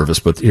years of service,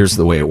 but here's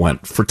the way it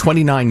went. For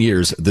 29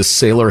 years, this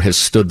sailor has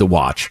stood the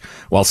watch.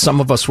 While some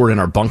of us were in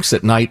our bunks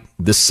at night,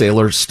 this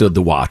sailor stood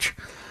the watch.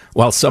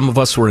 While some of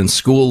us were in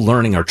school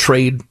learning our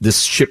trade,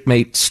 this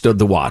shipmate stood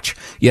the watch.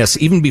 Yes,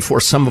 even before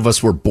some of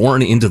us were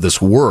born into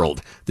this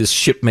world, this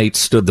shipmate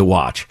stood the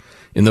watch.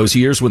 In those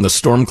years when the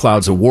storm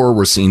clouds of war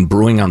were seen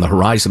brewing on the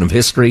horizon of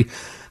history,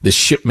 this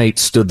shipmate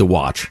stood the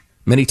watch.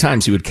 Many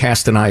times he would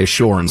cast an eye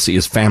ashore and see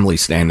his family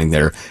standing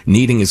there,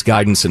 needing his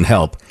guidance and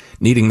help,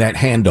 needing that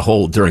hand to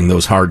hold during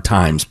those hard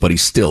times, but he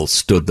still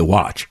stood the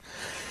watch.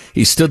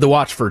 He stood the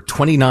watch for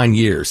 29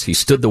 years. He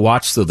stood the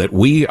watch so that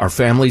we, our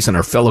families, and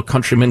our fellow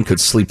countrymen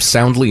could sleep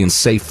soundly in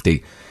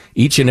safety,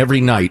 each and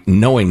every night,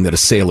 knowing that a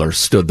sailor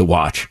stood the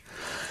watch.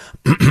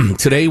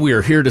 Today we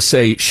are here to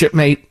say,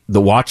 shipmate,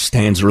 the watch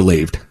stands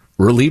relieved.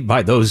 Relieved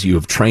by those you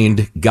have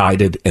trained,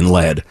 guided, and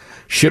led.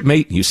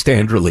 Shipmate, you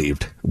stand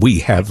relieved. We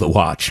have the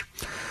watch.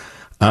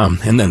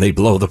 And then they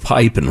blow the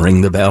pipe and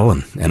ring the bell,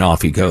 and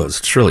off he goes.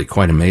 It's really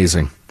quite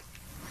amazing.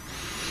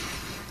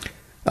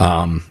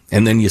 And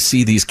then you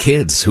see these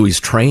kids who he's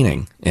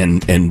training,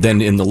 and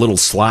then in the little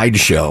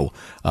slideshow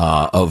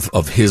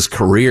of his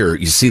career,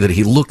 you see that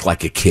he looked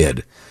like a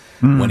kid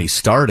when he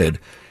started.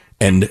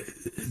 And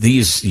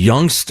these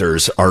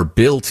youngsters are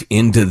built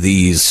into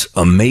these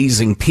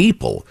amazing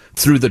people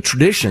through the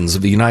traditions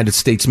of the United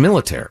States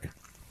military.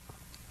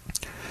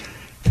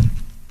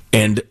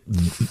 And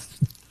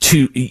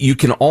you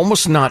can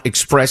almost not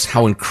express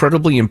how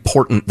incredibly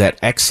important that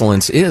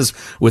excellence is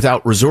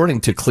without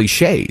resorting to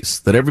cliches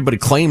that everybody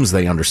claims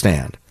they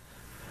understand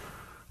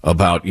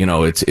about,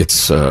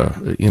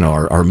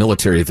 our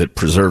military that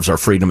preserves our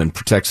freedom and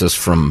protects us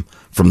from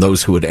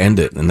those who would end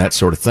it and that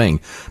sort of thing.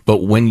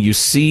 But when you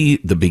see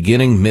the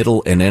beginning,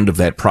 middle, and end of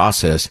that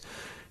process,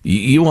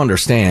 you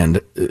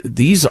understand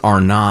these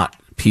are not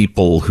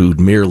people who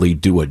merely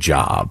do a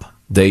job.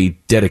 They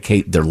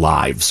dedicate their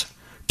lives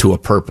to a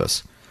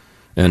purpose.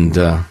 And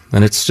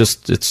it's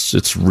just,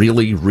 it's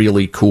really,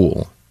 really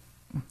cool.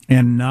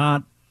 And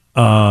not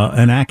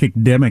an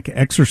academic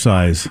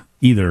exercise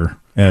either,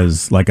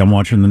 as like I'm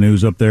watching the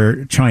news up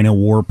there, China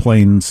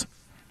warplanes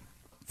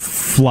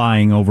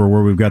flying over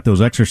where we've got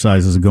those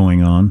exercises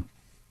going on.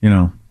 You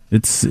know,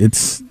 it's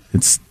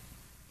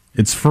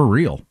for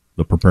real.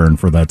 The preparing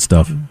for that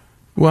stuff.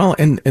 Well,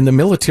 and the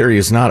military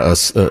is not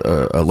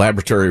a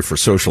laboratory for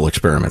social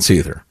experiments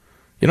either.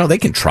 You know, they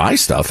can try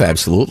stuff,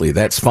 absolutely,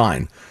 that's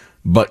fine.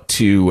 But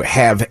to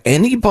have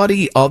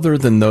anybody other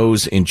than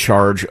those in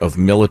charge of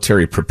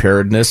military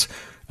preparedness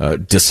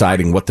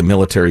deciding what the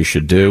military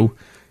should do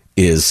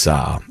is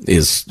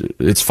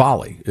it's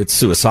folly. It's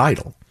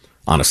suicidal,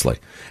 honestly.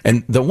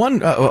 And the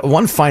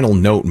one final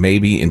note,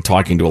 maybe in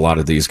talking to a lot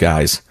of these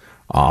guys,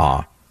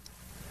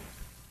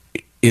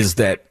 is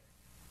that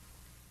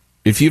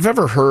if you've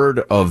ever heard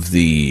of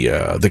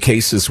the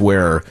cases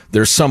where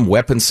there's some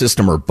weapon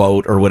system or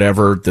boat or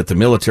whatever that the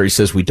military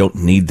says, we don't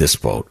need this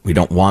boat, we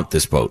don't want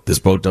this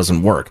boat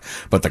doesn't work,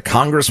 but the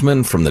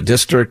congressman from the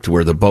district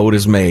where the boat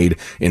is made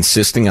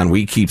insisting on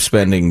we keep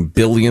spending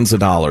billions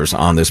of dollars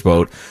on this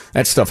boat,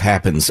 that stuff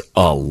happens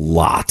a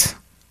lot,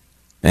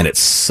 and it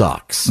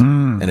sucks,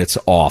 and it's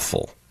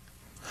awful.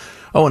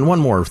 Oh, and one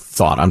more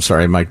thought. I'm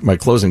sorry. My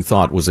closing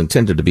thought was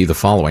intended to be the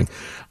following.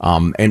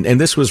 And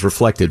this was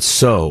reflected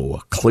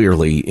so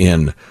clearly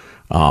in,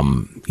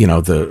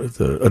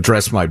 the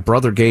address my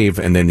brother gave,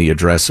 and then the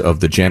address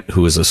of the gent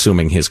who is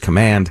assuming his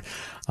command,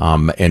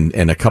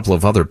 and a couple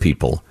of other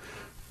people.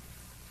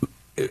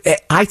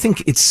 I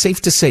think it's safe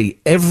to say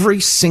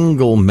every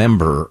single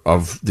member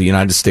of the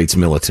United States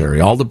military,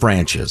 all the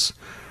branches,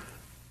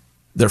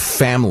 their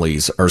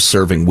families are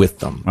serving with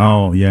them.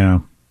 Oh, yeah.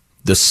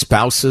 The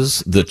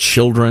spouses, the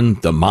children,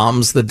 the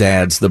moms, the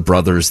dads, the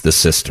brothers, the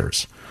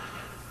sisters.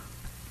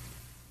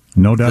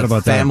 No doubt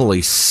about that. The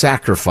family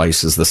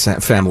sacrifices, the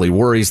family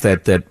worries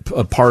that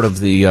a part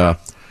of the,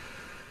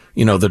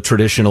 the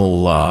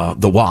traditional,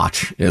 the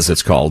watch, as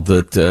it's called,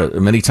 that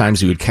many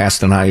times you would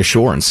cast an eye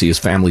ashore and see his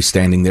family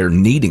standing there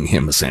needing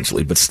him,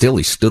 essentially, but still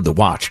he stood the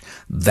watch.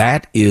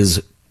 That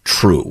is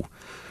true.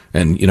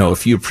 And,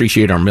 if you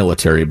appreciate our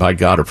military, by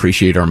God,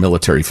 appreciate our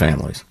military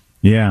families.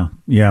 Yeah,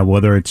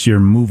 whether it's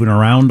you're moving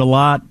around a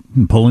lot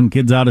and pulling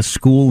kids out of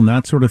school and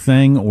that sort of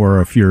thing,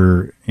 or if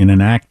you're in an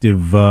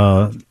active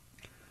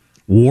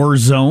war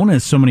zone,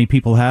 as so many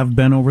people have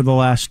been over the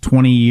last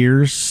 20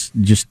 years,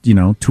 just,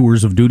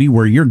 tours of duty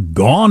where you're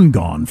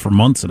gone for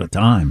months at a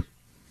time.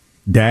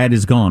 Dad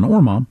is gone,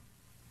 or mom.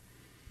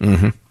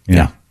 Mm-hmm.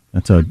 Yeah,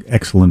 that's an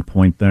excellent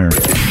point there.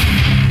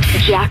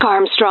 Jack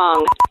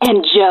Armstrong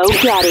and Joe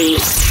Getty.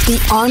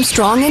 The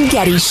Armstrong and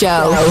Getty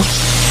Show.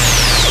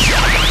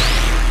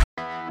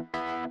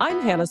 I'm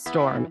Hannah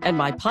Storm, and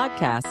my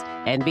podcast,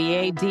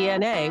 NBA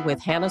DNA with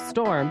Hannah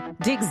Storm,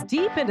 digs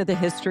deep into the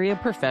history of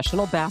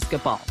professional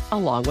basketball,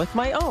 along with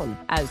my own,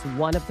 as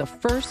one of the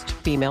first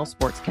female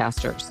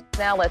sportscasters.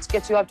 Now let's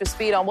get you up to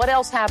speed on what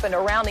else happened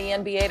around the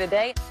NBA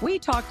today. We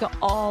talked to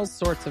all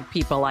sorts of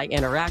people I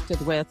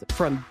interacted with,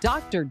 from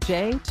Dr.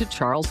 J to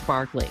Charles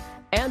Barkley,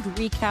 and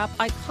recap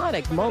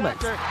iconic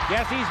moments.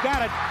 Yes, he's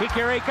got it.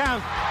 Here he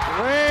comes.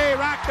 Way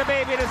rock the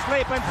baby to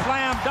sleep and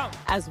slam dunk.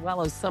 As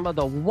well as some of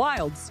the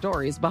wild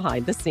stories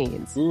behind the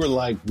scenes. We were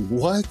like,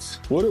 what?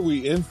 What are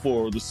we in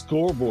for? The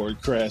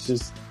scoreboard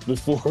crashes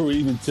before we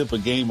even tip a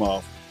game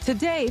off.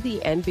 Today, the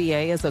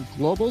NBA is a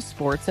global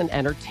sports and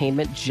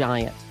entertainment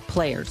giant.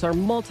 Players are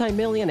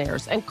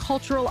multimillionaires and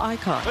cultural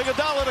icons.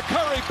 Iguodala to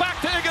Curry,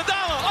 back to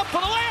Iguodala, up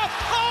for the layup.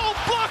 Oh,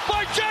 blocked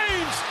by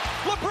James.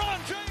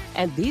 LeBron James.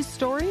 And these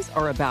stories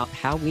are about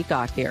how we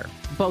got here,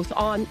 both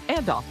on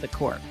and off the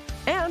court.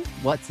 And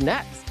what's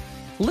next?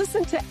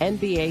 Listen to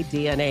NBA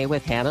DNA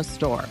with Hannah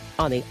Storm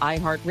on the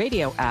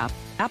iHeartRadio app,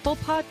 Apple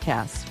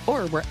Podcasts,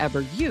 or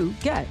wherever you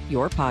get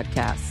your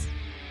podcasts.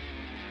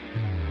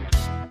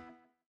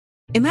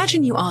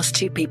 Imagine you ask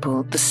two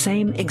people the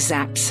same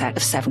exact set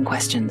of 7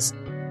 questions.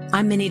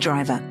 I'm Minnie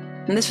Driver,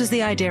 and this was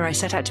the idea I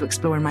set out to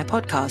explore in my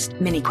podcast,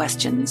 Mini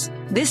Questions.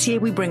 This year,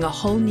 we bring a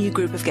whole new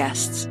group of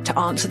guests to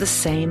answer the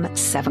same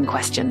 7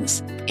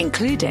 questions,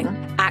 including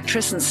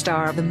actress and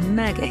star of the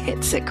mega hit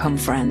sitcom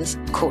Friends,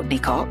 Courtney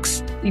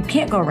Cox. You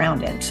can't go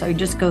around it, so you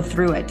just go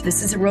through it.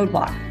 This is a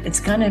roadblock. It's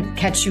going to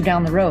catch you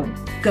down the road.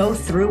 Go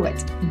through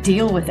it.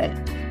 Deal with it.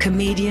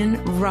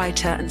 Comedian,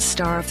 writer, and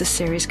star of the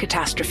series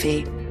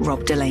Catastrophe,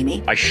 Rob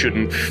Delaney. I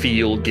shouldn't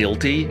feel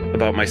guilty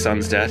about my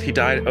son's death. He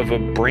died of a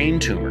brain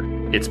tumor.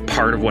 It's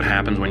part of what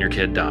happens when your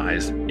kid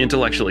dies.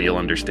 Intellectually, you'll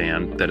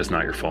understand that it's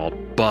not your fault,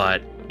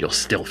 but you'll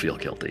still feel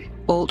guilty.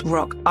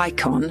 Alt-rock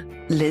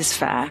icon, Liz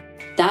Phair.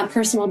 That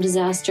personal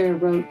disaster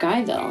wrote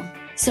Guyville.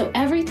 So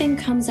everything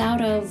comes out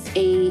of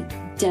a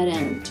dead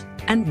end.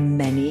 And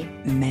many,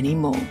 many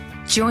more.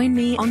 Join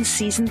me on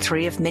Season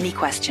 3 of Mini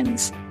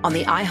Questions on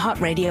the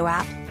iHeartRadio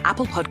app,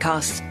 Apple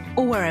Podcasts,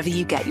 or wherever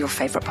you get your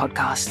favorite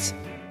podcasts.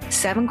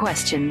 7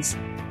 questions,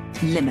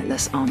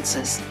 limitless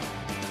answers.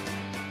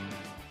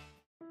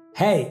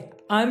 Hey,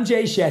 I'm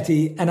Jay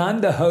Shetty, and I'm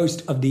the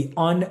host of the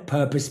On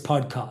Purpose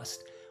podcast.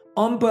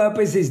 On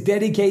Purpose is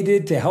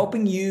dedicated to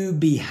helping you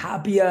be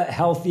happier,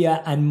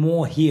 healthier, and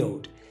more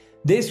healed.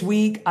 This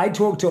week, I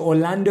talked to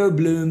Orlando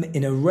Bloom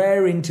in a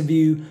rare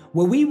interview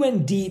where we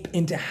went deep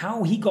into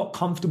how he got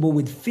comfortable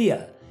with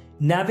fear,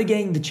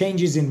 navigating the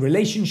changes in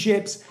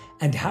relationships,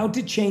 and how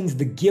to change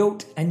the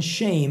guilt and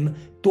shame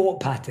thought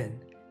pattern.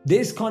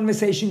 This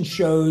conversation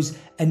shows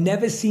a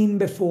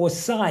never-seen-before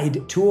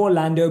side to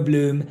Orlando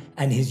Bloom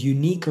and his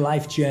unique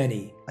life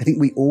journey. I think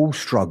we all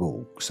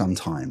struggle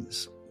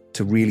sometimes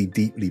to really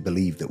deeply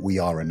believe that we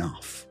are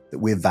enough, that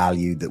we're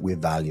valued, that we're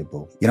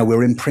valuable. You know,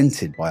 we're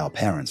imprinted by our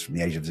parents from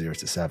the age of 0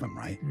 to 7,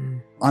 right?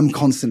 I'm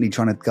constantly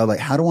trying to go like,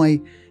 how do I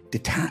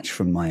detach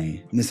from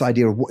this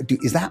idea of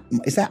is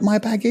that my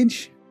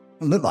baggage? It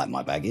doesn't look like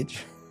my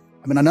baggage.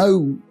 I mean, I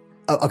know,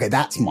 okay,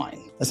 that's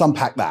mine. Let's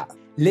unpack that.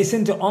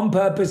 Listen to On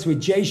Purpose with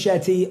Jay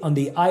Shetty on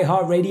the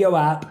iHeartRadio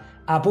app,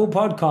 Apple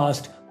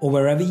Podcast, or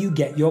wherever you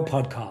get your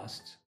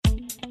podcasts.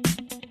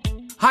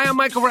 Hi, I'm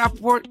Michael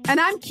Rappaport. And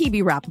I'm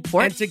Kibi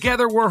Rappaport. And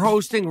together we're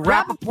hosting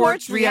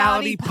Rappaport's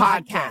Reality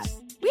Podcast.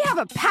 We have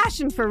a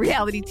passion for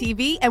reality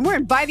TV, and we're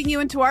inviting you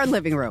into our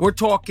living room. We're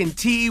talking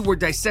tea, we're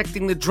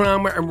dissecting the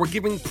drama, and we're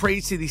giving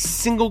praise to the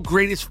single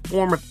greatest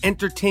form of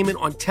entertainment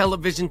on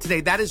television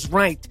today. That is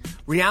right.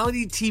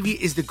 Reality TV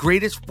is the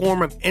greatest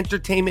form of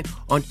entertainment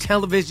on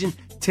television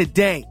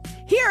today.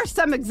 Here are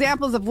some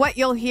examples of what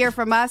you'll hear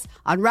from us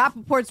on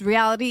Rappaport's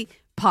Reality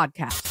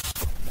Podcast.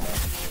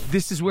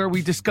 This is where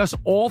we discuss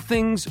all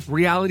things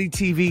reality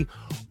TV,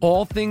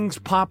 all things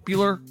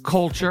popular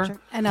culture.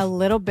 And a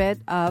little bit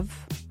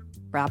of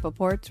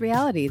Rappaport's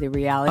reality, the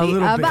reality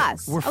of bit.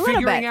 Us. We're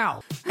figuring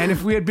out. And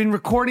if we had been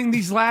recording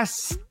these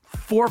last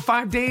 4 or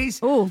 5 days,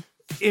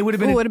 it would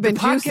have been, the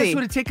podcast juicy.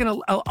 would have taken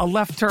a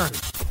left turn.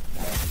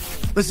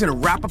 Listen to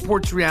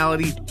Rappaport's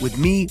Reality with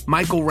me,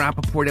 Michael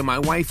Rappaport, and my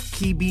wife,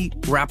 Kibi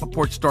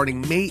Rappaport,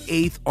 starting May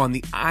 8th on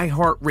the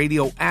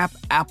iHeartRadio app,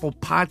 Apple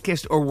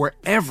Podcast, or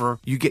wherever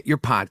you get your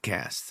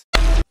podcasts.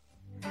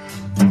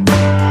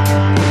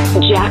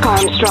 Jack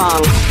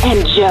Armstrong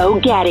and Joe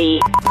Getty.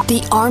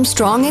 The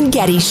Armstrong and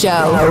Getty Show.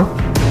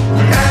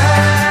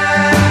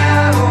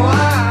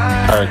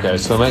 All right,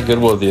 guys, so I'm at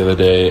Goodwill the other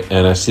day,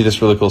 and I see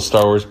this really cool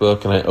Star Wars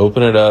book, and I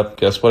open it up.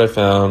 Guess what I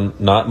found?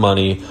 Not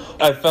money.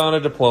 I found a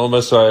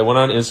diploma, so I went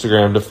on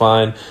Instagram to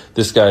find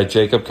this guy,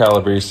 Jacob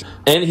Calabrese,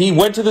 and he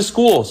went to the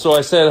school. So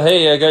I said,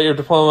 hey, I got your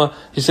diploma.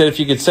 He said, if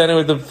you could send it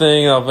with the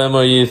thing, I'll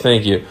Venmo you.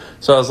 Thank you.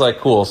 So I was like,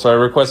 cool. So I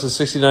requested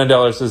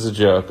 $69 as a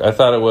joke. I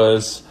thought it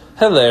was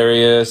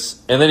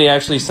hilarious. And then he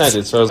actually sent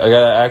it. So I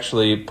got to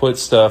actually put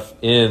stuff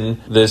in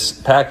this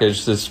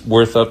package that's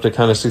worth up to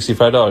kind of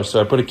 $65.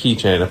 So I put a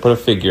keychain. I put a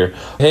figure.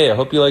 Hey, I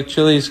hope you like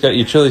Chili's. Got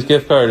your Chili's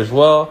gift card as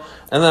well.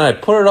 And then I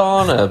put it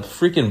on a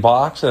freaking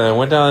box, and I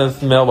went down to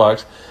the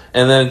mailbox.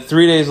 And then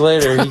 3 days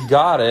later, he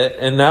got it,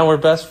 and now we're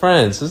best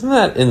friends. Isn't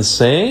that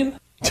insane?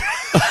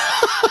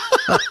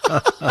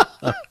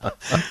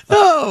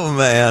 Oh,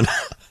 man.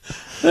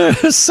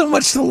 There's so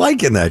much to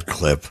like in that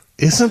clip.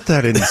 Isn't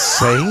that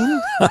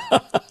insane?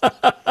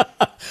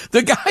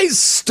 The guy's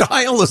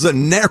style as a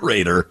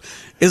narrator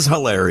is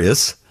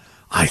hilarious.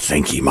 I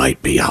think he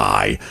might be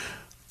high.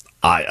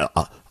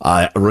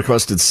 I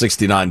requested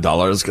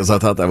 $69 because I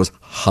thought that was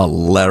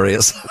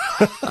hilarious.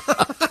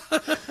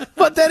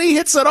 But then he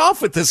hits it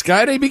off with this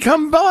guy and they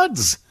become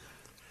buds.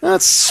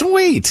 That's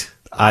sweet.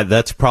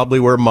 That's probably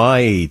where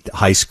my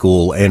high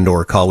school and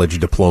or college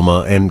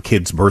diploma and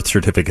kids' birth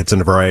certificates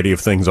and a variety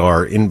of things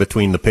are, in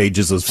between the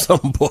pages of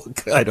some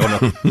book. I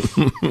don't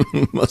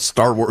know. A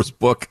Star Wars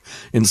book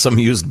in some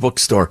used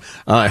bookstore.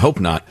 I hope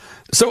not.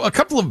 So a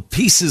couple of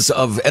pieces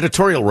of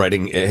editorial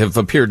writing have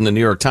appeared in the New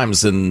York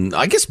Times, and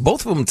I guess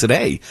both of them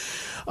today,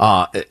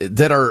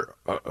 that are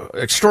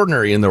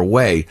extraordinary in their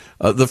way.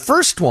 The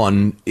first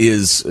one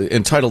is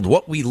entitled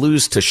 "What We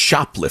Lose to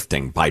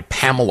Shoplifting" by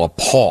Pamela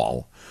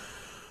Paul,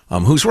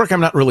 whose work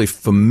I'm not really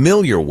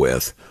familiar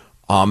with.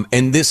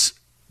 And this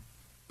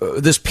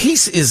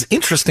piece is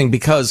interesting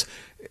because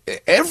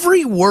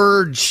every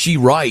word she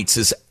writes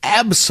is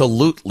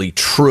absolutely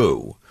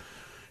true.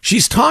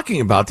 She's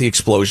talking about the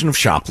explosion of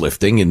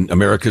shoplifting in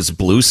America's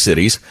blue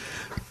cities.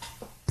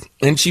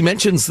 And she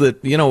mentions that,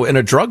 you know, in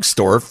a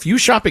drugstore, few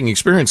shopping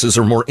experiences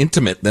are more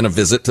intimate than a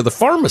visit to the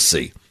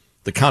pharmacy.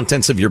 The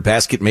contents of your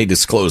basket may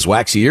disclose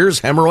waxy ears,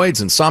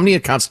 hemorrhoids,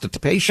 insomnia,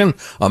 constipation,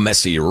 a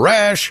messy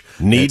rash,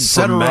 need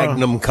for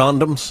Magnum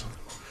condoms.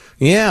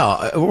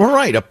 Yeah,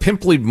 right. A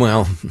pimply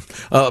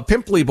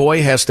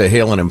boy has to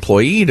hail an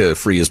employee to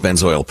free his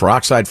benzoyl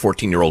peroxide.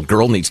 14-year-old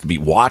girl needs to be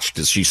watched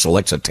as she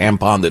selects a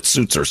tampon that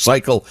suits her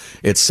cycle,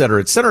 et cetera,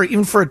 et cetera.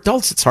 Even for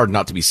adults, it's hard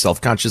not to be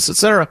self-conscious, et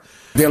cetera.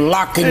 They're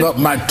locking up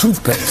my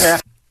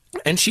toothpaste.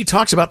 And she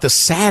talks about the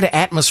sad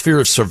atmosphere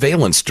of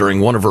surveillance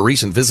during one of her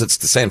recent visits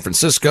to San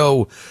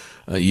Francisco.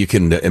 You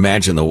can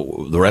imagine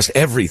the rest.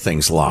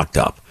 Everything's locked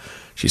up.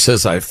 She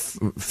says, I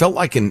felt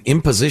like an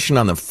imposition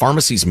on the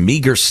pharmacy's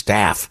meager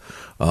staff,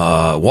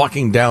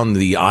 walking down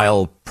the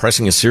aisle,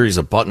 pressing a series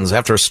of buttons.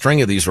 After a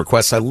string of these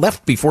requests, I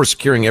left before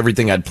securing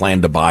everything I'd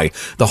planned to buy.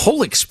 The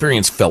whole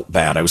experience felt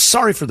bad. I was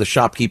sorry for the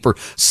shopkeeper,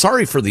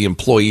 sorry for the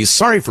employees,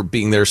 sorry for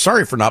being there,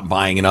 sorry for not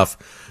buying enough.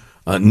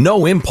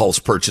 No impulse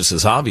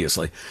purchases,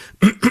 obviously.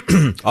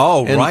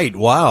 Right.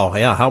 Wow.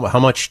 Yeah. How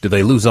much do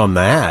they lose on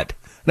that?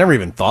 Never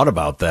even thought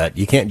about that.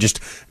 You can't just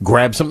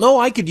grab some. No,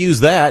 I could use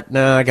that.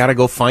 No, I got to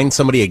go find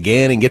somebody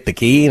again and get the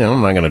key. No,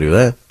 I'm not going to do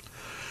that.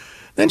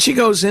 Then she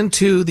goes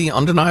into the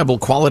undeniable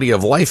quality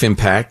of life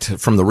impact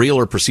from the real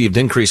or perceived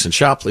increase in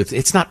shoplifting.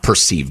 It's not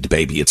perceived,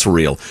 baby. It's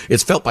real.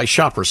 It's felt by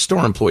shoppers,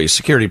 store employees,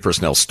 security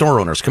personnel, store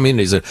owners,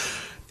 communities.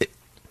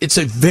 It's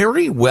a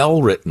very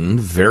well-written,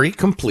 very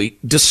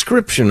complete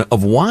description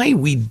of why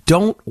we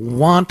don't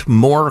want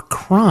more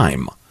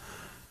crime.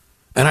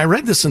 And I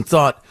read this and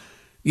thought,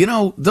 you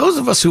know, those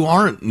of us who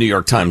aren't New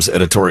York Times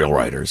editorial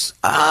writers,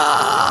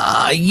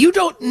 you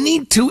don't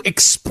need to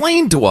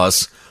explain to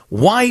us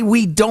why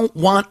we don't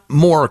want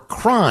more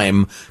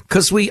crime,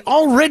 because we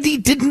already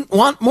didn't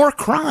want more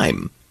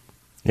crime.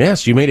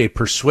 Yes, you made a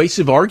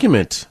persuasive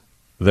argument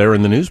there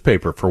in the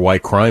newspaper for why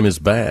crime is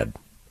bad.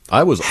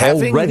 I was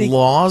having already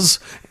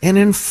laws and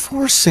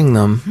enforcing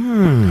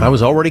them. I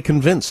was already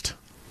convinced.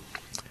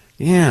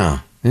 Yeah.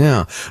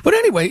 But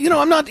anyway, you know,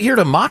 I'm not here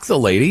to mock the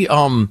lady.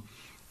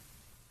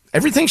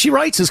 Everything she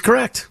writes is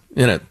correct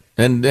in it.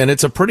 And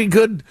it's a pretty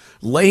good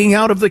laying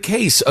out of the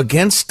case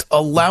against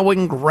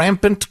allowing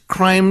rampant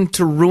crime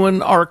to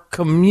ruin our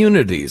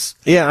communities.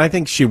 Yeah, I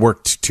think she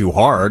worked too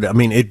hard. I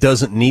mean, it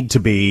doesn't need to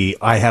be,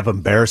 I have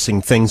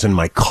embarrassing things in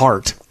my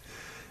cart.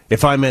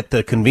 If I'm at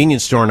the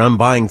convenience store and I'm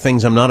buying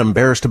things I'm not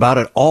embarrassed about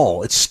at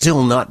all, it's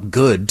still not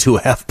good to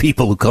have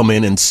people who come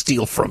in and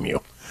steal from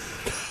you.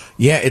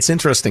 Yeah, it's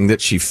interesting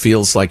that she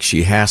feels like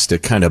she has to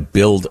kind of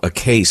build a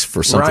case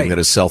for something that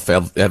is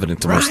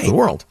self-evident to most of the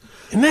world.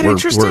 Isn't that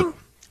interesting?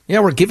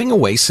 We're giving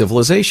away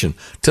civilization.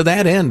 To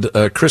that end,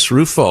 Chris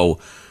Rufo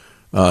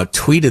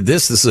tweeted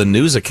this. This is a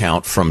news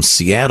account from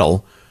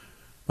Seattle.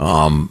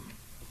 Let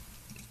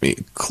me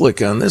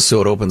click on this so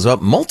it opens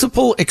up.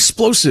 Multiple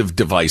explosive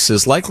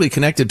devices likely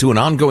connected to an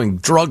ongoing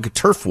drug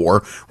turf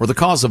war were the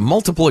cause of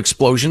multiple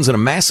explosions and a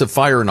massive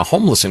fire in a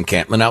homeless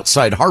encampment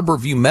outside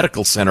Harborview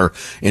Medical Center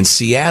in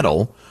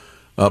Seattle,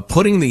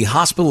 putting the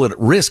hospital at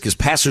risk as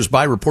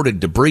passersby reported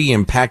debris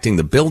impacting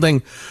the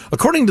building.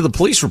 According to the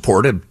police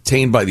report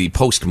obtained by the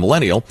Post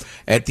Millennial,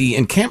 at the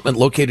encampment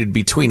located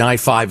between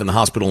I-5 and the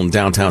hospital in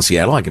downtown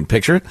Seattle, I can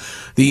picture it,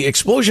 the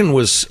explosion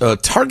was a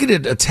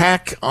targeted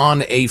attack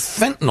on a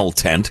fentanyl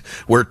tent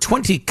where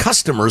 20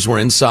 customers were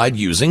inside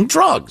using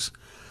drugs.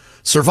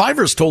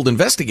 Survivors told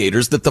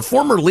investigators that the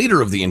former leader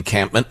of the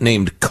encampment,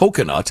 named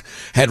Coconut,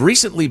 had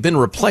recently been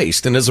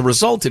replaced and as a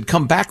result had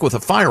come back with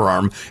a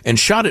firearm and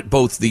shot at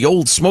both the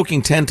old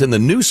smoking tent and the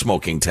new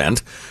smoking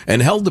tent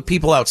and held the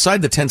people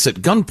outside the tents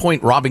at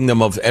gunpoint, robbing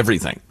them of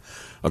everything.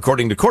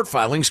 According to court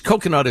filings,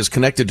 Coconut is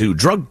connected to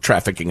drug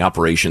trafficking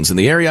operations in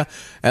the area,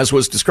 as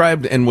was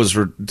described and was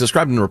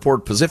described in the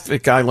report.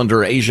 Pacific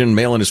Islander, Asian,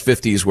 male in his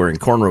 50s, wearing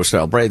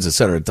cornrow-style braids,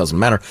 etc. It doesn't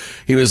matter.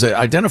 He was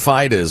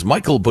identified as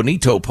Michael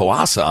Bonito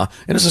Poasa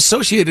and is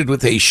associated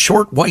with a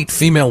short white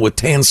female with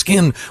tan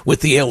skin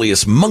with the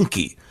alias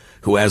Monkey,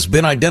 who has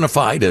been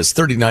identified as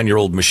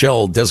 39-year-old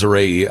Michelle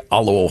Desiree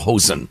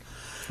Alohosen.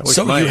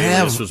 So you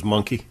have this was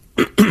Monkey.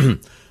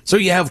 So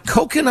you have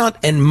Coconut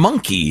and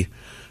Monkey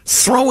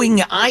throwing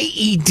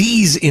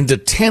IEDs into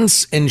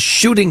tents and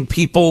shooting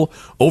people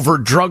over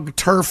drug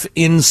turf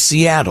in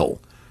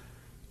Seattle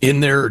in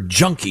their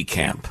junkie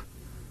camp.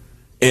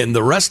 And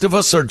the rest of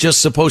us are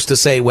just supposed to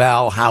say,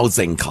 well,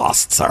 housing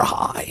costs are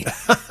high.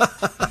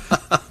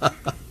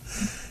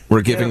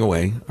 We're giving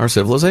away our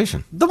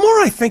civilization. The more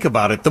I think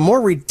about it, the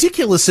more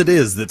ridiculous it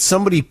is that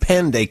somebody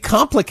penned a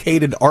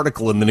complicated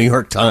article in the New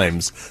York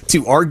Times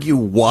to argue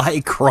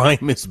why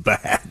crime is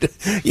bad.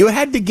 You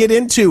had to get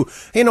into,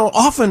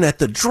 often at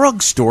the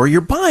drugstore, you're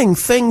buying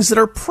things that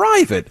are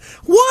private.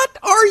 What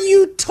are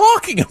you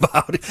talking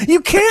about?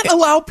 You can't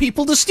allow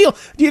people to steal.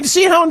 Do you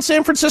see how in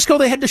San Francisco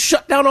they had to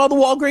shut down all the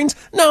Walgreens?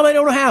 No, they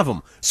don't have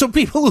them. So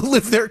people who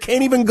live there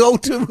can't even go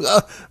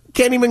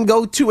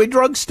to a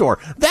drugstore.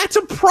 That's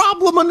a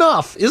problem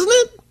enough, isn't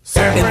it?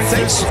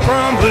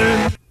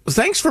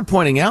 Thanks for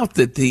pointing out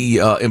that the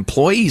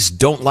employees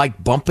don't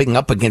like bumping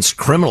up against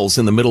criminals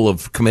in the middle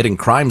of committing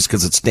crimes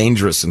because it's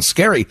dangerous and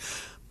scary.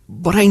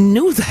 But I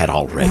knew that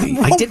already.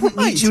 I didn't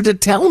need you to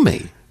tell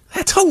me.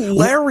 That's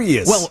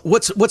hilarious. Well,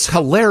 what's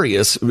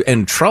hilarious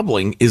and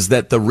troubling is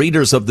that the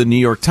readers of the New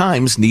York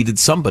Times needed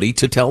somebody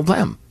to tell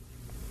them.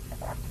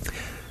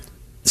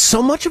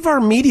 So much of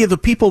our media, the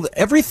people,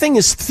 everything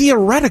is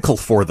theoretical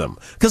for them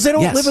because they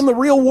don't live in the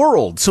real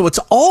world. So it's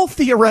all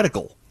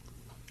theoretical.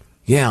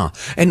 Yeah.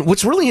 And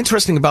what's really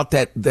interesting about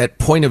that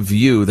point of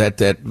view,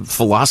 that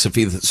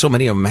philosophy that so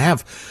many of them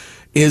have,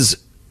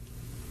 is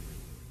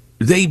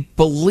they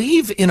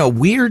believe in a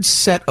weird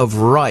set of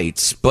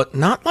rights, but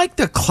not like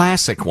the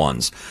classic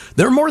ones.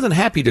 They're more than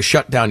happy to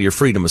shut down your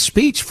freedom of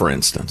speech, for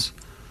instance.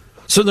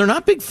 So they're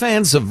not big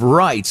fans of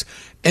rights,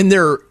 and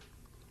they're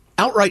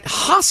outright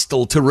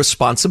hostile to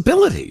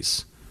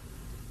responsibilities.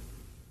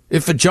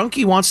 If a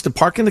junkie wants to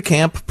park in the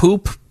camp,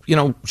 poop,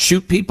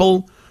 shoot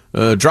people,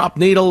 drop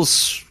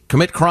needles,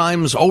 commit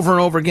crimes over and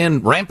over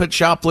again, rampant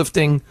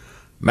shoplifting,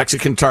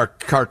 Mexican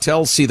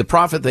cartels see the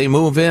profit, they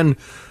move in.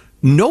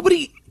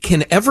 Nobody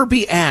can ever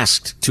be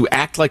asked to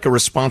act like a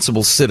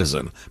responsible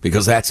citizen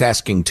because that's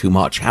asking too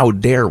much. How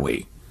dare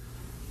we?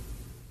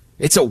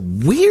 It's a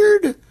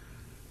weird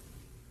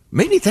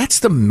Maybe that's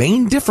the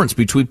main difference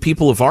between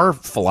people of our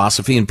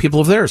philosophy and people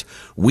of theirs.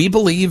 We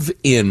believe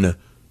in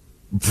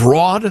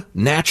broad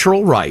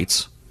natural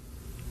rights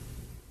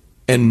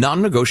and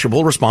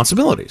non-negotiable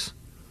responsibilities.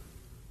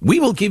 We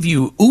will give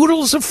you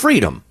oodles of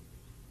freedom,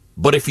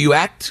 but if you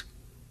act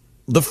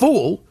the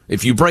fool,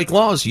 if you break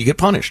laws, you get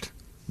punished.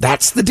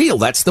 That's the deal.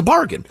 That's the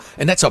bargain.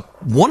 And that's a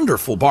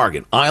wonderful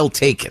bargain. I'll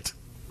take it.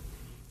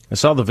 I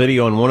saw the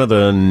video on one of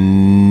the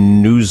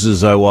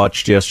newses I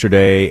watched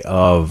yesterday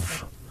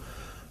of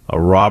a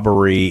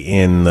robbery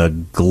in the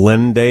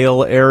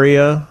Glendale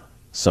area.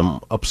 Some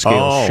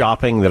upscale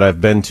shopping that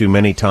I've been to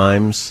many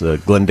times. The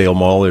Glendale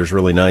Mall is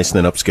really nice,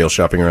 and then upscale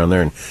shopping around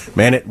there. And,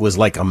 man, it was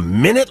like a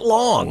minute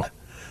long.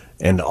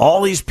 And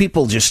all these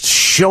people just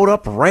showed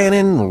up, ran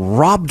in,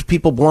 robbed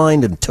people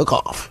blind, and took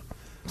off.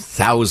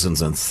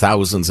 Thousands and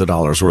thousands of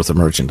dollars worth of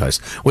merchandise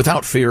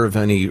without fear of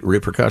any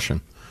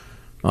repercussion.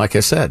 Like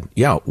I said,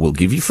 yeah, we'll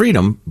give you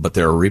freedom, but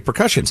there are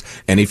repercussions.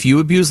 And if you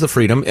abuse the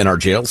freedom and our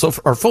jails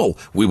are full,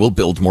 we will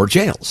build more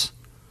jails.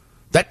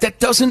 That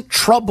doesn't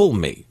trouble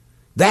me.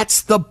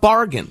 That's the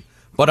bargain.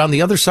 But on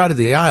the other side of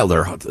the aisle,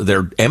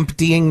 they're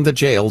emptying the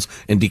jails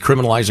and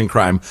decriminalizing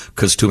crime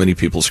because too many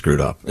people screwed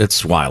up.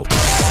 It's wild.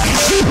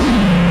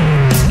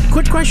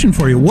 Quick question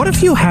for you. What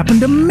if you happen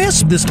to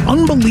miss this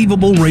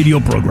unbelievable radio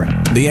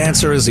program? The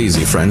answer is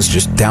easy, friends.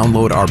 Just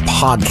download our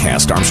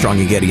podcast, Armstrong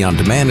and Getty On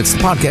Demand. It's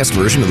the podcast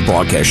version of the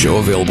broadcast show,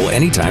 available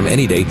anytime,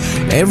 any day,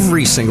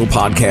 every single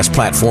podcast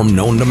platform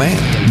known to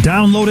man.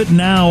 Download it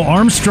now.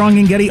 Armstrong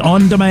and Getty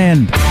On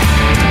Demand.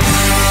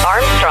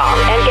 Armstrong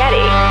and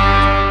Getty.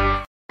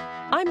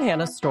 I'm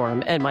Hannah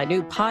Storm, and my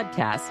new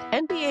podcast,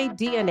 NBA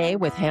DNA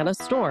with Hannah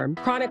Storm,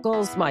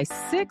 chronicles my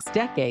 6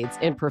 decades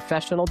in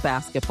professional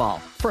basketball.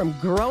 From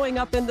growing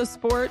up in the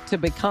sport to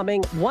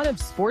becoming one of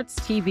sports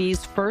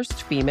TV's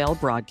first female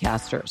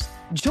broadcasters.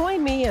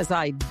 Join me as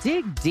I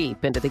dig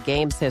deep into the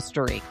game's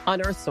history,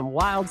 unearth some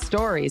wild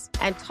stories,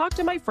 and talk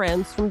to my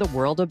friends from the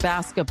world of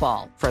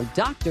basketball, from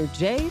Dr.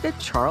 J to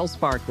Charles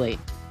Barkley.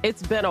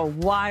 It's been a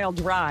wild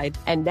ride,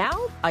 and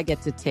now I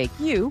get to take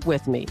you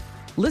with me.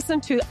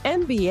 Listen to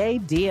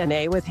NBA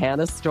DNA with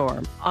Hannah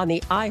Storm on the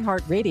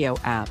iHeartRadio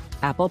app,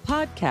 Apple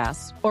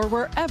Podcasts, or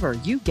wherever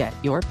you get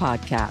your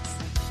podcasts.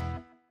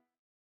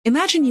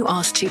 Imagine you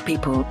ask 2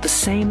 people the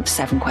same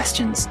 7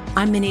 questions.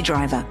 I'm Minnie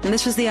Driver, and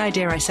this was the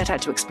idea I set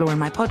out to explore in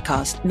my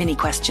podcast, Mini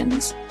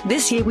Questions.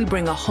 This year, we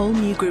bring a whole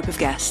new group of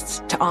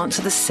guests to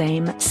answer the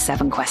same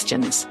 7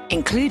 questions,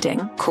 including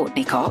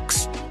Courtney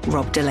Cox,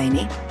 Rob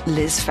Delaney,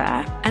 Liz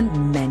Phair,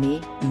 and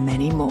many,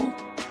 many more.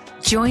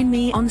 Join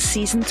me on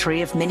Season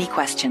 3 of Mini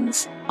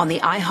Questions on the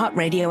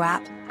iHeartRadio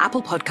app,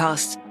 Apple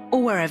Podcasts,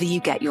 or wherever you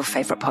get your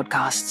favorite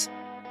podcasts.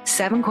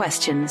 7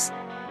 questions,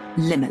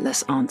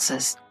 limitless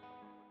answers.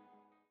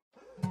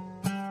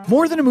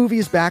 More Than a Movie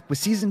is back with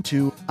Season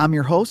 2. I'm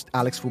your host,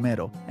 Alex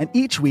Fumero, and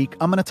each week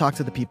I'm going to talk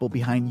to the people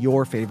behind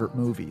your favorite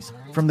movies.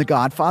 From The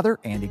Godfather,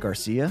 Andy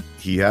Garcia.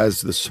 He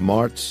has the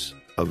smarts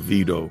of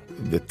Vito,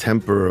 the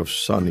temper of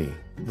Sonny,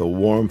 the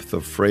warmth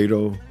of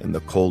Fredo, and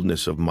the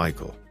coldness of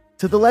Michael.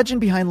 To the legend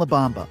behind La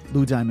Bamba,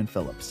 Lou Diamond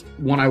Phillips.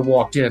 When I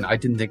walked in, I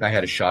didn't think I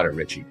had a shot at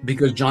Richie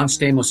because John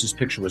Stamos'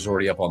 picture was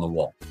already up on the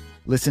wall.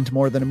 Listen to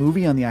More Than a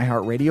Movie on the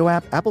iHeartRadio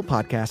app, Apple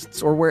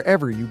Podcasts, or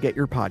wherever you get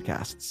your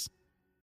podcasts.